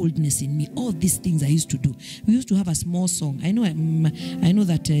this oldness in me. All these things I used to do. We used to have a small song. I know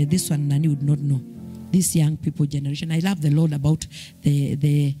that this one Nani would not know. This young people generation. I love the Lord about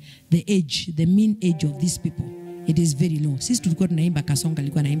the age, the mean age of these people. It is very low. Sisi tulikuwa tunaimba kasonga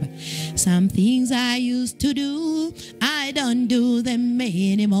alikuwa naimba. Some things I used to do, I don't do them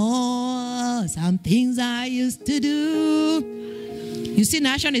anymore. Some things I used to do. You see,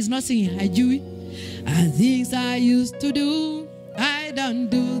 Nation is not singing. Hajui. And things I used to do, I don't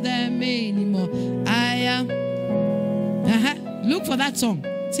do them anymore. I am. Look for that song.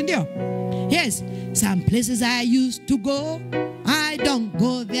 Sindio? Yes. Some places I used to go, I don't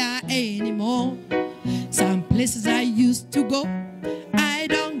go there anymore. Some places I used to go, I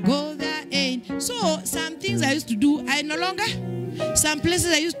don't go there anymore. So some things I used to do, I no longer. Some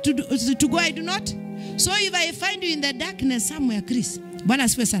places I used to go, I do not. So if I find you in the darkness somewhere, Chris, Bwana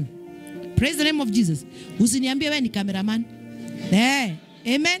asifiwe sana. Praise the name of Jesus. Usiniambie wewe ni cameraman.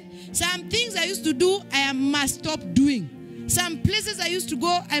 Amen. Some things I used to do, I must stop doing. Some places I used to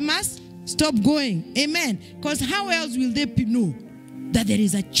go, I must stop going. Amen. Because how else will they know that there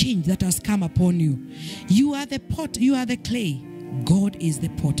is a change that has come upon you? You are the pot, you are the clay. God is the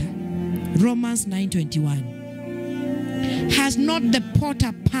potter. Romans 9:21. Has not the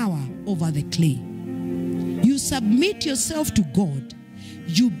potter power over the clay? You submit yourself to God,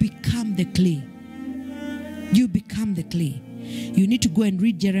 you become the clay. You become the clay. You need to go and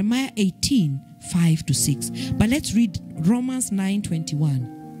read Jeremiah 18:5-6. But let's read Romans 9:21.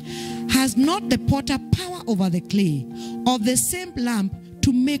 Has not the potter power over the clay of the same lump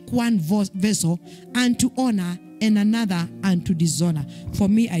to make one vessel and to honor and another and to dishonor? For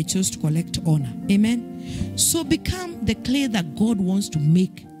me, I chose to collect honor. Amen. So become the clay that God wants to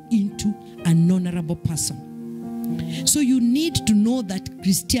make into an honorable person. So you need to know that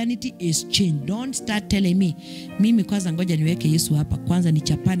Christianity is changed. Don't start telling me, mimi kwanza ngoja niweke Yesu hapa, kwanza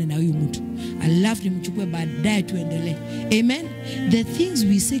nichapane na huyu mtu, alafu nimchukue baadaye tuendelee. Amen. The things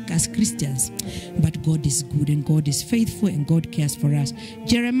we seek as Christians, but God is good and God is faithful and God cares for us.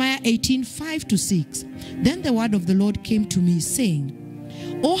 Jeremiah 18:5-6. Then the word of the Lord came to me saying,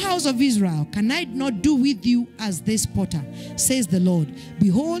 O house of Israel, can I not do with you as this potter, says the Lord?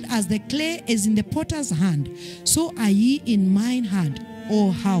 Behold, as the clay is in the potter's hand, so are ye in mine hand,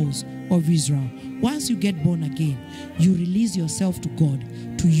 O house of Israel. Once you get born again, you release yourself to God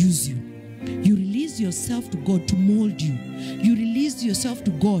to use you. You release yourself to God to mold you. You release yourself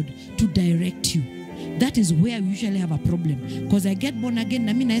to God to direct you. That is where we usually have a problem. Because I get born again,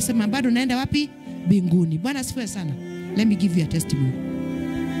 na mimi nasema bado naenda wapi? Mbinguni. Bwana asifiwe sana. Let me give you a testimony.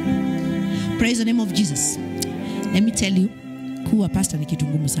 Praise the name of Jesus. Let me tell you, kuwa pastor ni kitu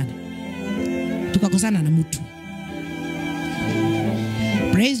ngumu sana. Tukakosana na mtu.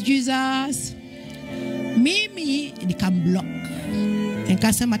 Praise Jesus. Mimi nikamblock.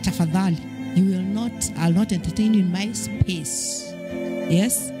 Nikasema tafadhali, I'll not entertain you in my space.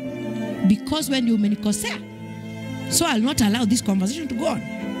 Yes? Because when you umenikosea, so I'll not allow this conversation to go on.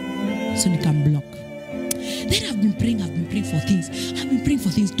 So nikamblock. Then I've been praying for things. I've been praying for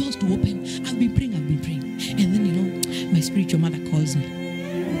things, doors to open. I've been praying. And then, my spiritual mother calls me.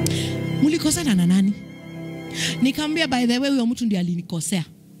 Mulikosana na nani? Nikamwambia, by the way, huyo mtu ndiye alinikosea.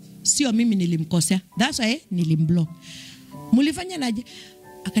 Sio mimi nilimkosea. That's why nilimblock. Mulifanya naje?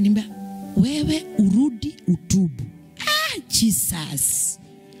 Akaniambia, wewe urudi utubu. Jesus.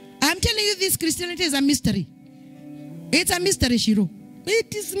 I'm telling you, this Christianity is a mystery. It's a mystery, Shiro.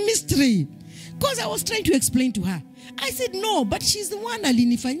 It is mystery. Because I was trying to explain to her. I said, no, but she's the one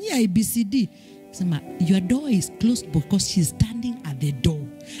alinifanyia ABCD. Your door is closed because she's standing at the door.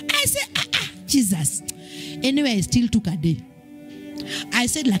 I said, Jesus. Anyway, I still took a day. I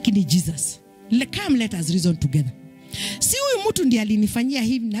said, lakini Jesus, come let us reason together. Si huyu mtu ndiye alinifanyia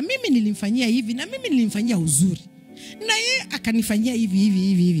hivi, na mimi nilimfanyia hivi, na mimi nilimfanyia uzuri. Na yeye akanifanyia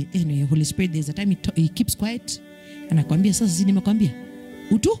hivi. Anyway, Holy Spirit, there's a time he keeps quiet. Anakuambia sasa si nimekwambia.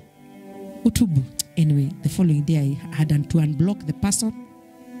 Utubu. Anyway, the following day I had to unblock the person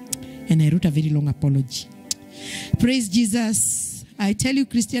and I wrote a very long apology. Praise Jesus. I tell you,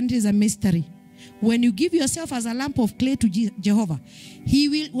 Christianity is a mystery. When you give yourself as a lump of clay to Jehovah, he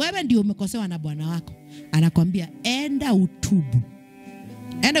will, wewe ndio umekosewa na Bwana wako, anakuambia enda utubu.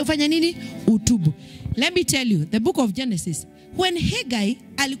 Enda ufanya nini? Utubu. Let me tell you, the book of Genesis, when Haggai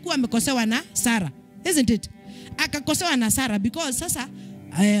alikuwa amekosewa na Sarah, isn't it? Akakosewa na Sarah because sasa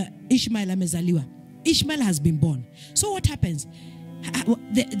Ishmael amezaliwa. Ishmael has been born. So what happens?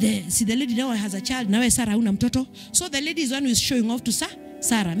 The lady now has a child. Now Sarah una mtoto. So the lady is one who is showing off to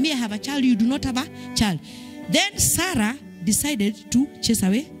Sarah. Me, I have a child. You do not have a child. Then Sarah decided to chase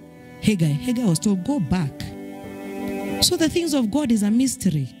away Haggai. Haggai was told, go back. So the things of God is a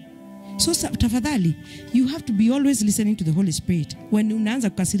mystery. So tafadhali, you have to be always listening to the Holy Spirit. When unaanza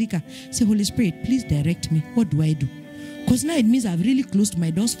kukasirika, say, Holy Spirit, please direct me. What do I do? Because now it means I've really closed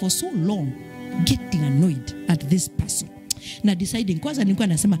my doors for so long, getting annoyed at this person. Na deciding, kwanza nilikuwa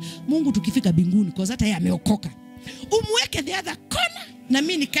nasema, Mungu tukifika binguni, because hata yeye ameokoka, umweke the other corner, na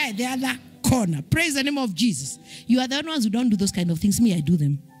mimi nikae the other corner. Praise the name of Jesus. You are the only ones who don't do those kind of things. Me, I do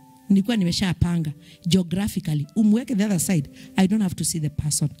them. Nilikuwa nimeshapanga geographically. Umweke the other side. I don't have to see the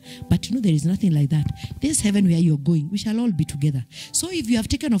person. But you know, there is nothing like that. This heaven where you're going, we shall all be together. So if you have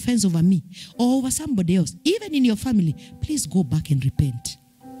taken offense over me or over somebody else, even in your family, please go back and repent.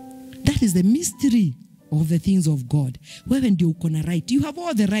 That is the mystery of the things of God. Wewe ndio uko na right. You have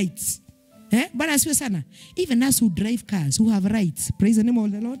all the rights. Bwana asifiwe sana. Even us who drive cars, who have rights. Praise the name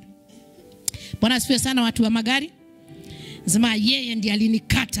of the Lord. Bwana asifiwe sana watu wa magari. Sema yeye ndiye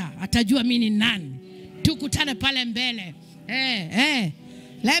alinikata, atajua mimi ni nani. Tukutane pale mbele.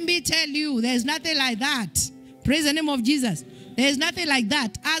 Let me tell you, there's nothing like that. Praise the name of Jesus. There's nothing like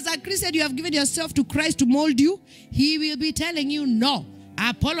that. As a Christian, you have given yourself to Christ to mold you. He will be telling you no.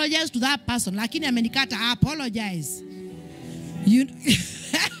 Apologize to that person. Lakini amenikata, apologize. You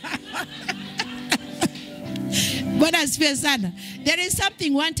there is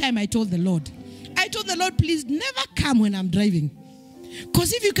something one time I told the Lord. I told the Lord, please never come when I'm driving.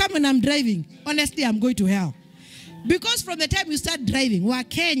 Because if you come when I'm driving, honestly, I'm going to hell. Because from the time you start driving, wa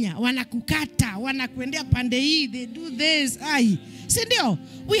Kenya, wanakukata, wanakuendea pande hii, they do this. Sindio,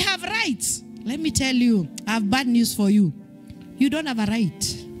 we have rights. Let me tell you, I have bad news for you. You don't have a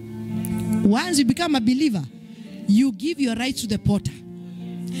right. Once you become a believer, you give your rights to the potter.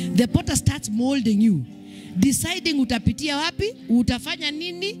 The potter starts molding you. Deciding utapitia wapi, utafanya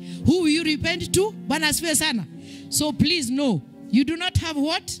nini, who will you repent to. Bwana asifiwe sana. So please know, you do not have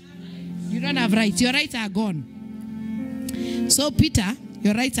what? You don't have rights. Your rights are gone. So Peter,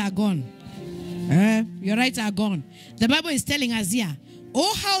 your rights are gone. Your rights are gone. The Bible is telling us here,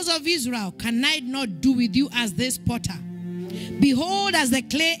 O house of Israel, can I not do with you as this potter? Behold, as the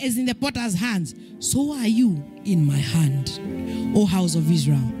clay is in the potter's hands, so are you in my hand. O house of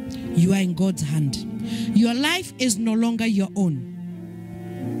Israel, you are in God's hand. Your life is no longer your own.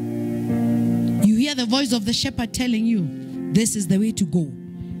 You hear the voice of the shepherd telling you, this is the way to go,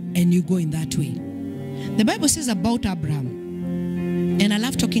 and you go in that way. The Bible says about Abraham, and I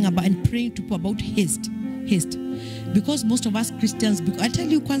love talking about and praying to people about haste. Because most of us Christians, I tell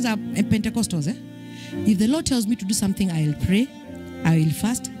you, Kwanzaa Pentecostals, if the Lord tells me to do something, I'll pray, I will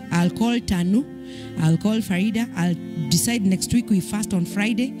fast, I'll call Tanu, I'll call Farida, I'll decide next week we fast on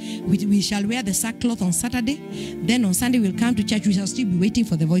Friday, we shall wear the sackcloth on Saturday, then on Sunday we'll come to church, we shall still be waiting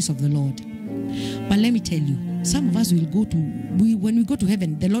for the voice of the Lord. But let me tell you, some of us will go to, when we go to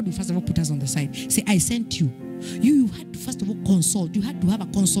heaven, the Lord will first of all put us on the side. Say, I sent you. You had to first of all consult. You had to have a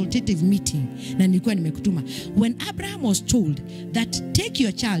consultative meeting. When Abraham was told that take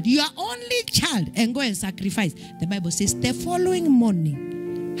your child, your only child, and go and sacrifice, the Bible says the following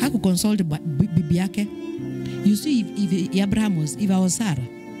morning, how could consult bibi yake? You see, if Abraham was, if I was Sarah,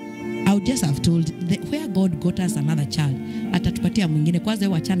 I would just have told that where God got us another child, atatupatia mwingine kwanza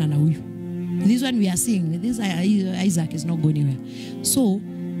wachana na huyu. This one we are seeing, this Isaac is not going anywhere. So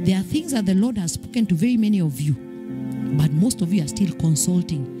there are things that the Lord has spoken to very many of you, but most of you are still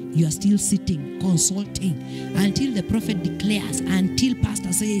consulting. You are still sitting, consulting, until the prophet declares, until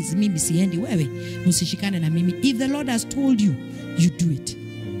pastor says, mimi siendi wewe, musishikane na mimi. If the Lord has told you, you do it.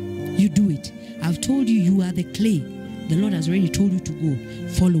 You do it. I've told you, you are the clay. The Lord has already told you to go.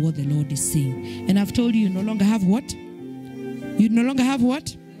 Follow what the Lord is saying. And I've told you, you no longer have what? You no longer have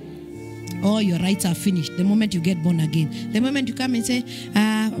what? All your rights are finished the moment you get born again. The moment you come and say,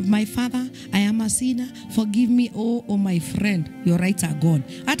 my father, I am a sinner, forgive me, oh my friend, your rights are gone.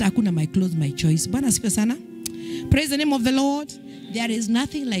 Hata hakuna my clothes, my choice. Bwana asifiwe sana. Praise the name of the Lord. There is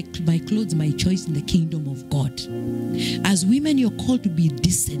nothing like my clothes, my choice in the kingdom of God. As women, you're called to be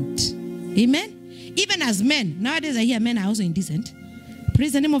decent. Amen? Even as men, nowadays I hear men are also indecent.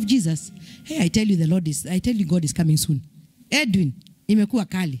 Praise the name of Jesus. Hey, I tell you God is coming soon. Edwin, imekuwa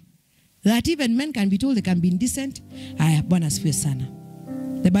kali. That even men can be told they can be indecent. Bwana asifiwe sana.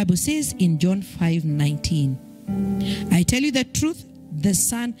 The Bible says in John 5:19, I tell you the truth, the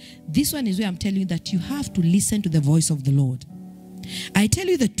Son, this one is where I'm telling you that you have to listen to the voice of the Lord. I tell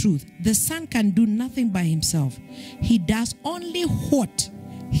you the truth, the Son can do nothing by himself. He does only what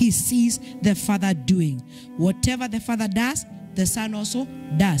he sees the Father doing. Whatever the Father does, the Son also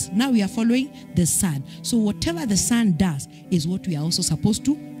does. Now we are following the Son. So whatever the Son does is what we are also supposed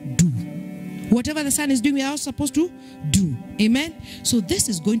to do. Whatever the Son is doing, we are also supposed to do. Amen? So this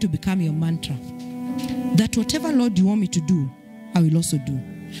is going to become your mantra. That whatever, Lord, you want me to do, I will also do.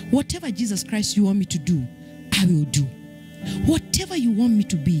 Whatever, Jesus Christ, you want me to do, I will do. Whatever you want me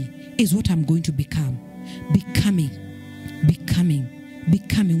to be is what I'm going to become. Becoming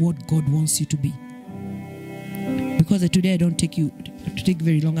what God wants you to be. Because today I don't take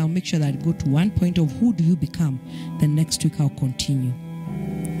very long. I'll make sure that I go to one point of who do you become. The next week I'll continue.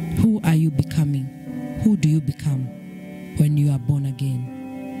 Who are you becoming? Who do you become when you are born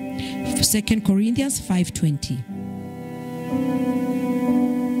again? 2 Corinthians 5:20.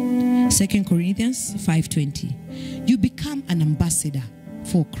 2 Corinthians 5:20. You become an ambassador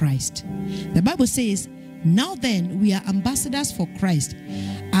for Christ. The Bible says, now then we are ambassadors for Christ,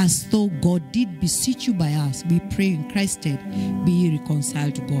 as though God did beseech you by us. We pray in Christ's stead, be ye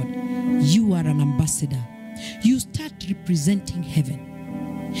reconciled to God. You are an ambassador. You start representing heaven.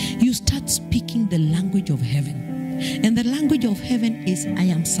 You start speaking the language of heaven. And the language of heaven is, I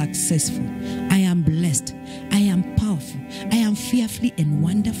am successful, I am blessed, I am powerful, I am fearfully and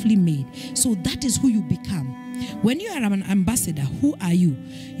wonderfully made. So that is who you become. When you are an ambassador, who are you?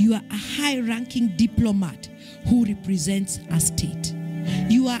 You are a high-ranking diplomat who represents a state.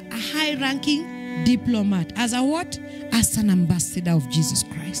 You are a high-ranking diplomat. As a what? As an ambassador of Jesus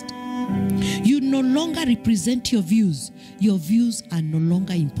Christ. You no longer represent your views. Your views are no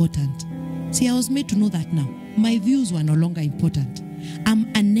longer important. See, I was made to know that now. My views were no longer important. I'm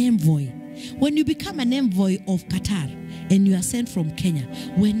an envoy. When you become an envoy of Qatar and you are sent from Kenya,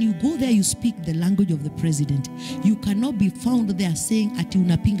 when you go there, you speak the language of the president. You cannot be found there saying, Ati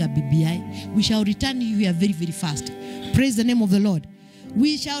unapinga BBI. We shall return you here very, very fast. Praise the name of the Lord.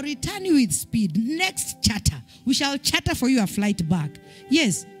 We shall return you with speed. Next charter. We shall charter for you a flight back.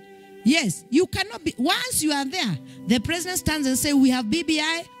 Yes. Yes, you cannot be. Once you are there, the president stands and says, we have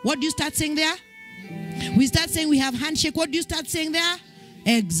BBI. What do you start saying there? We start saying we have handshake. What do you start saying there?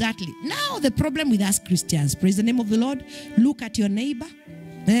 Exactly. Now the problem with us Christians, praise the name of the Lord. Look at your neighbor.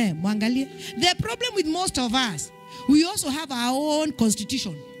 The problem with most of us, we also have our own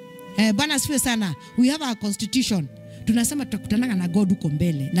constitution. We have our constitution. Tunasema tutakutananga na God uko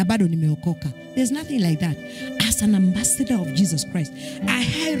mbele na bado nimeokoka. There's nothing like that. As an ambassador of Jesus Christ, a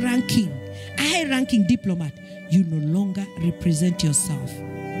high-ranking diplomat, you no longer represent yourself.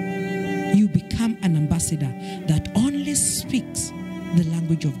 You become an ambassador that only speaks the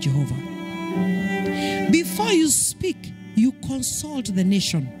language of Jehovah. Before you speak, you consult the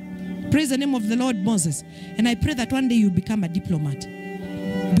nation. Praise the name of the Lord, Moses. And I pray that one day you become a diplomat.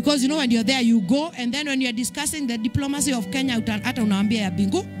 Because you know, when you're there, you go, and then when you're discussing the diplomacy of Kenya, hata unaambia ya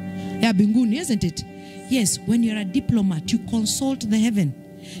binguni, isn't it? Yes, when you're a diplomat, you consult the heaven.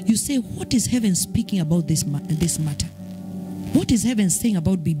 You say, what is heaven speaking about this matter? What is heaven saying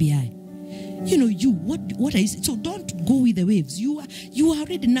about BBI? You know, what is it? So don't go with the waves. You are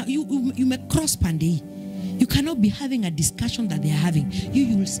already now, you may cross Pandey. You cannot be having a discussion that they are having.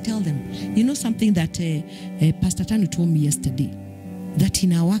 You will tell them. You know something that Pastor Tanu told me yesterday? That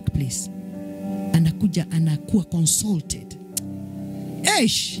in our workplace, anakuwa consulted.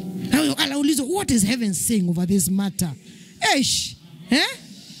 What is heaven saying over this matter? Yes.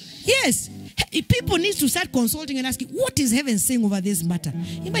 People need to start consulting and asking, what is heaven saying over this matter?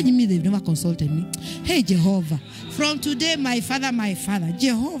 Imagine me, they've never consulted me. Hey, Jehovah, from today, my father,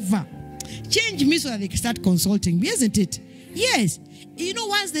 Jehovah, change me so that they can start consulting me, isn't it? Yes. You know,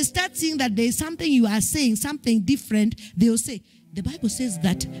 once they start seeing that there's something you are saying, something different, they'll say, the Bible says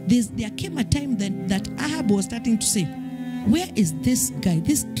that there came a time that Ahab was starting to say, where is this guy,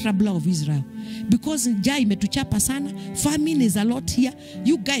 this troubler of Israel? Because njaa imetuchapa sana, famine is a lot here.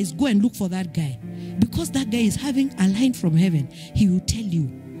 You guys go and look for that guy. Because that guy is having a line from heaven. He will tell you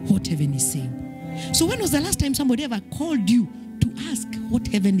what heaven is saying. So when was the last time somebody ever called you to ask what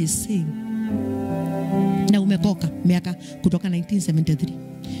heaven is saying? Na umekoka miaka kutoka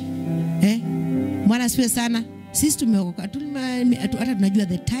 1973. Mwana siwe sana. Sisi tumeokoka. Hata tunajua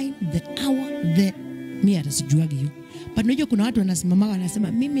the time, the hour, mimi hata sijuagi hiyo. But unajua kuna watu wanasimama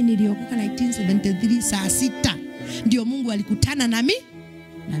wanasema mimi niliokoka 1973 saa 6 ndio Mungu alikutana na mimi.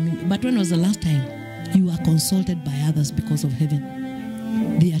 But when was the last time you are consulted by others because of heaven?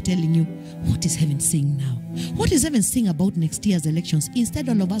 They are telling you, what is heaven saying now? What is heaven saying about next year's elections? Instead,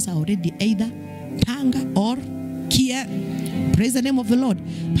 all of us are already either Tanga or Kia. Praise the name of the Lord.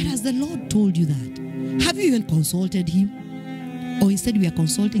 But has the Lord told you that? Have you even consulted him? Or instead we are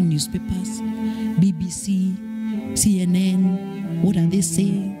consulting newspapers, BBC, CNN, what are they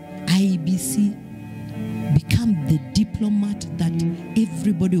saying? IBC. Become the diplomat that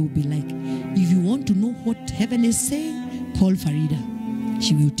everybody will be like. If you want to know what heaven is saying, call Farida.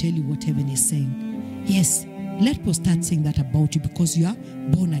 She will tell you what heaven is saying. Yes, let people start saying that about you because you are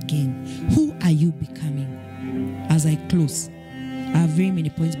born again. Who are you becoming? As I close, I have very many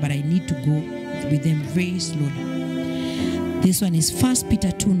points, but I need to go with them very slowly. This one is 1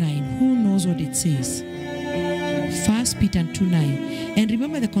 Peter 2:9. Who knows what it says? 1 Peter 2:9. And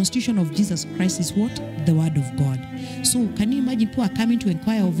remember, the constitution of Jesus Christ is what? The word of God. So can you imagine people are coming to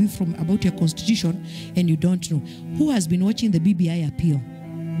inquire of you about your constitution and you don't know? Who has been watching the BBI appeal?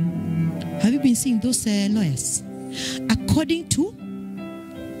 Have you been seeing those lawyers? According to,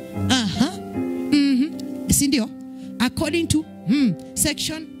 sindio? According to,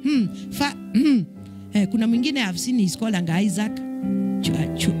 section, kuna mwingine I've seen he's called Isaac.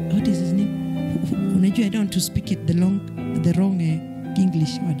 What is his name? I don't want to speak it the wrong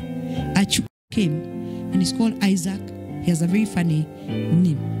English word. Achu came and he's called Isaac. He has a very funny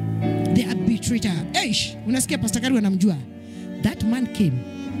name. The arbitrator. Eish, unasikia Pastor Karu anamjua. That man came.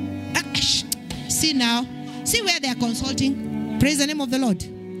 See now. See where they are consulting. Praise the name of the Lord.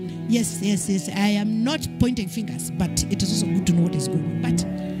 Yes. I am not pointing fingers, but it is also good to know what is going on. But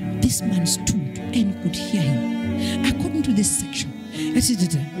this man stood and you could hear him. According to this section,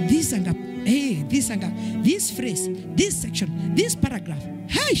 this anger, this phrase, this section, this paragraph.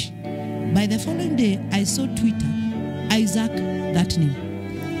 Hey! By the following day, I saw Twitter, Isaac, that name.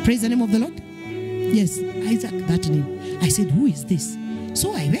 Praise the name of the Lord. Yes, Isaac, that name. I said, who is this?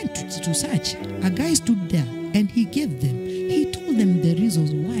 So I went to search. A guy stood there and he gave them. He told them the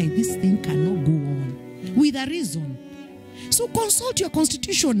reasons why this thing cannot go on. With a reason. So consult your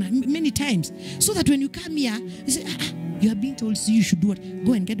constitution many times. So that when you come here, you say, you are being told so you should do what?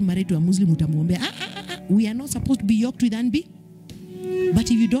 Go and get married to a Muslim. We are not supposed to be yoked with Anbi. But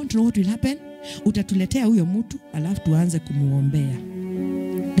if you don't know what will happen, utatuletea huyo mtu alafu tuanze kumuombea.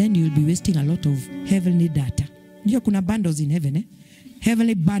 Then you'll be wasting a lot of heavenly data. Ndio kuna bundles in heaven, eh?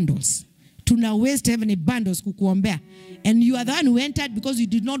 Heavenly bundles. Tuna waste heavenly bundles kukuombea. And you are the one who entered because you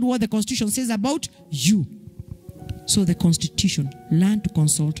did not know what the constitution says about you. So the constitution, learn to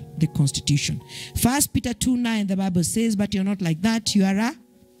consult the constitution. 1 Peter 2:9, the Bible says, but you're not like that. You are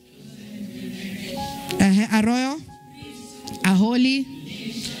a royal, a holy,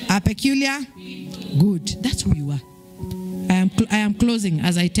 a peculiar. Good. That's who you are. I am closing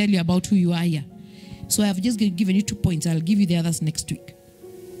as I tell you about who you are here. So I have just given you 2 points. I'll give you the others next week.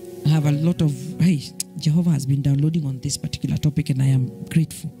 I have a lot of, Jehovah has been downloading on this particular topic and I am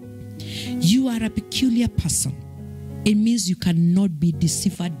grateful. You are a peculiar person. It means you cannot be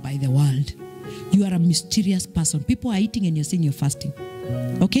deceived by the world. You are a mysterious person. People are eating and you're saying you're fasting.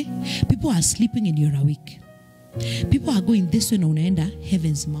 Okay? People are sleeping and you're awake. People are going this way na unaenda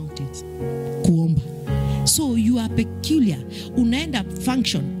heaven's mountains. Kuomba. So you are peculiar. Unaenda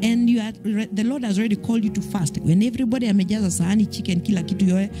function and the Lord has already called you to fast. When everybody amejaza sahani chicken kila kitu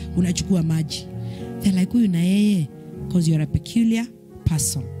yoe unachukua maji. They're like huyu na yeye because you are a peculiar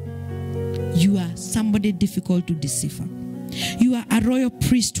person. You are somebody difficult to decipher. You are a royal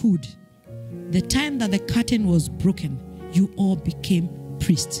priesthood. The time that the curtain was broken, you all became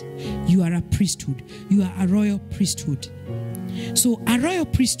priests. You are a priesthood. You are a royal priesthood. So a royal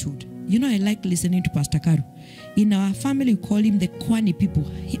priesthood, you know, I like listening to Pastor Karu. In our family, we call him the Kwani people.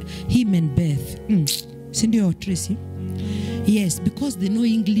 Him and Beth. Cindy or Tracy. Yes, because they know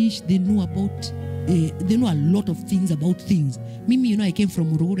English, they know about, they know a lot of things about things. Mimi, you know, I came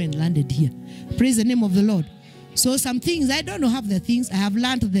from Ururu and landed here. Praise the name of the Lord. So some things, I don't know half the things, I have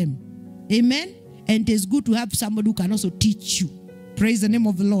learned them. Amen? And it is good to have somebody who can also teach you. Praise the name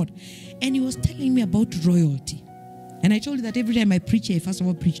of the Lord. And he was telling me about royalty. And I told you that every time I preach, I first of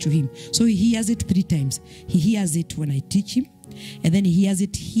all preach to him. So he hears it 3 times. He hears it when I teach him. And then he hears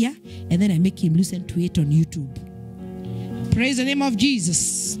it here. And then I make him listen to it on YouTube. Praise the name of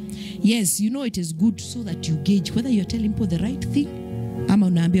Jesus. Yes, you know it is good so that you gauge whether you're telling people the right thing. Ama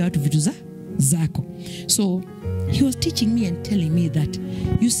unaambia watu vitu zako. So he was teaching me and telling me that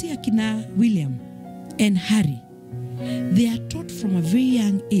you see Akina William and Harry, they are taught from a very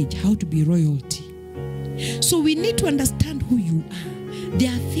young age how to be royalty. So we need to understand who you are.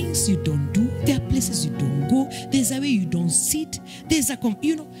 There are things you don't do. There are places you don't go. There's a way you don't sit. There's a,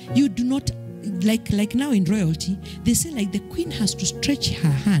 you do not, like now in royalty, they say like the queen has to stretch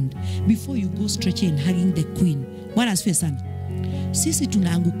her hand before you go stretching and hugging the queen. What has fair Sisi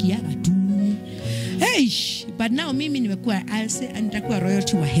tunaangukiaga tu. Hey, but now mimi nimekuwa, I'll say nitakuwa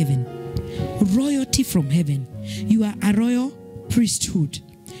royalty wa heaven. Royalty from heaven. You are a royal priesthood.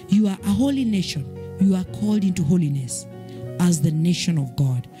 You are a holy nation. You are called into holiness as the nation of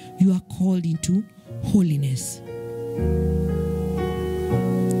God. You are called into holiness.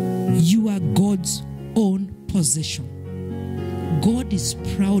 You are God's own possession. God is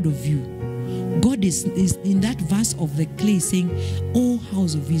proud of you. God is in that verse of the clay saying, "O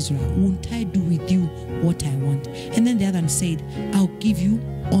house of Israel, won't I do with you what I want?" And then the other one said, "I'll give you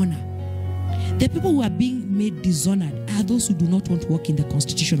honor." The people who are being made dishonored are those who do not want to walk in the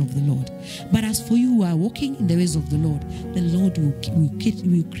constitution of the Lord. But as for you who are walking in the ways of the Lord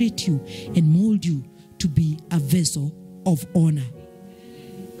will create you and mold you to be a vessel of honor.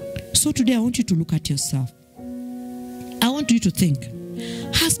 So today I want you to look at yourself. I want you to think,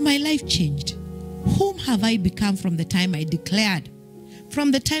 has my life changed? Whom have I become from the time I declared?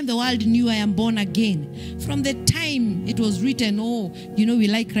 From the time the world knew I am born again. From the time it was written, oh, you know, we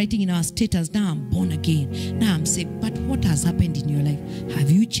like writing in our status, now I'm born again. Now I'm saved. But what has happened in your life? Have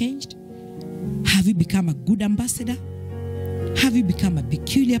you changed? Have you become a good ambassador? Have you become a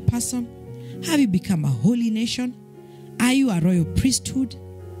peculiar person? Have you become a holy nation? Are you a royal priesthood?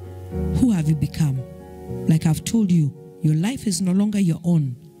 Who have you become? Like I've told you, your life is no longer your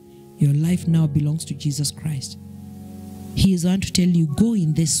own. Your life now belongs to Jesus Christ. He is the one to tell you, go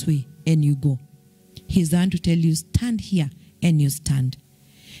in this way, and you go. He is the one to tell you, stand here, and you stand.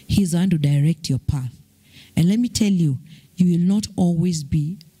 He is the one to direct your path. And let me tell you, you will not always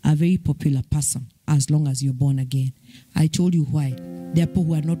be a very popular person as long as you're born again. I told you why. There are people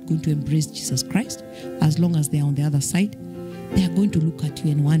who are not going to embrace Jesus Christ as long as they're on the other side. They are going to look at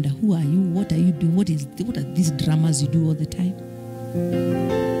you and wonder, who are you? What are you doing? What are these dramas you do all the time?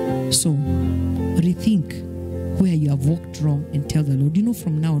 So, rethink where you have walked wrong and tell the Lord, you know,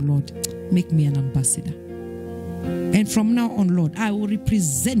 from now, Lord, make me an ambassador. And from now on, Lord, I will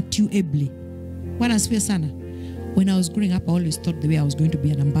represent you ably. When I was growing up, I always thought the way I was going to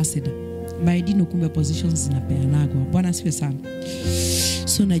be an ambassador. But I didn't know positions in a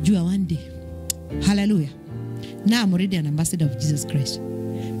So najua one day, hallelujah, now I'm already an ambassador of Jesus Christ.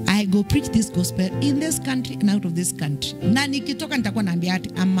 I go preach this gospel in this country and out of this country. Na nikitoka nitakuwa naambia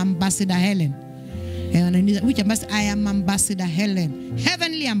I'm Ambassador Hellen. Which ambassador? I am Ambassador Hellen.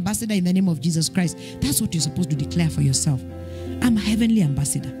 Heavenly ambassador in the name of Jesus Christ. That's what you're supposed to declare for yourself. I'm a heavenly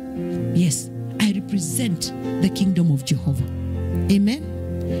ambassador. Yes, I represent the kingdom of Jehovah. Amen.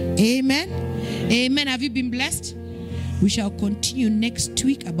 Amen. Amen. Have you been blessed? We shall continue next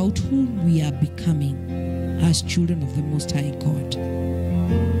week about who we are becoming as children of the Most High God.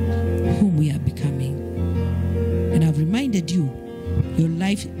 Whom we are becoming. And I've reminded you, your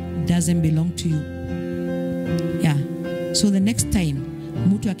life doesn't belong to you. Yeah. So the next time,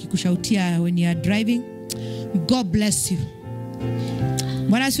 mutu akikushautia when you are driving, God bless you.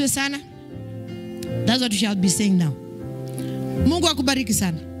 Bwana asifiwe sana. That's what you shall be saying now. Mungu akubariki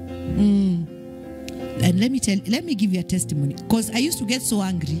sana. And let me give you a testimony. Because I used to get so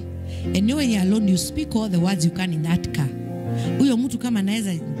angry. And you know when you're alone, you speak all the words you can in that car. Uyo mtu kama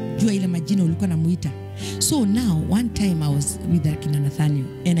anaweza jua ile majina ulikuwa namuita. So now, one time I was with Akina Nathaniel.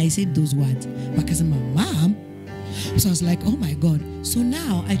 And I said those words. Wakasema, Mom. So I was like, oh my God. So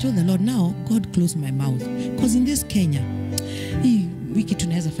now, I told the Lord, now, God closed my mouth. Because in this Kenya, hii wiki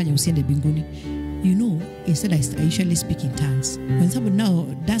tunaweza fanya usiende binguni. You know, instead I usually speak in tongues. When somebody now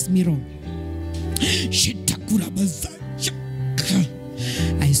does me wrong,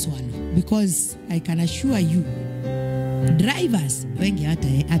 I swallow. Because I can assure you, drivers,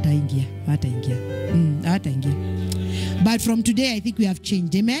 but from today, I think we have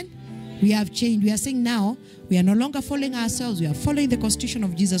changed. Amen? We have changed. We are saying now, we are no longer following ourselves. We are following the constitution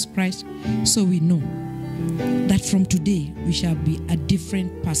of Jesus Christ. So we know that from today, we shall be a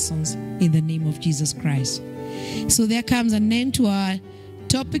different persons in the name of Jesus Christ. So there comes an end to our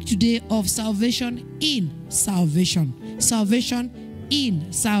topic today of salvation in salvation. Salvation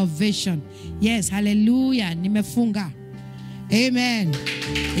in salvation. Yes, hallelujah. Nimefunga. Amen.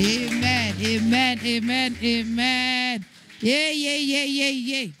 Amen. Amen. Amen. Amen.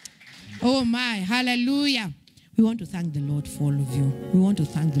 Yay. Oh my, hallelujah. We want to thank the Lord for all of you. We want to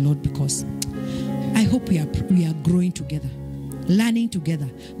thank the Lord because I hope we are growing together, learning together,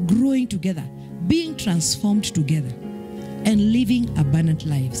 growing together, being transformed together, and living abundant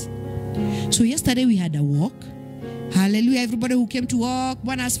lives. So yesterday we had a walk. Hallelujah. Everybody who came to walk,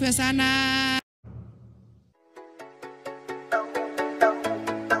 Bwana asifiwe sana.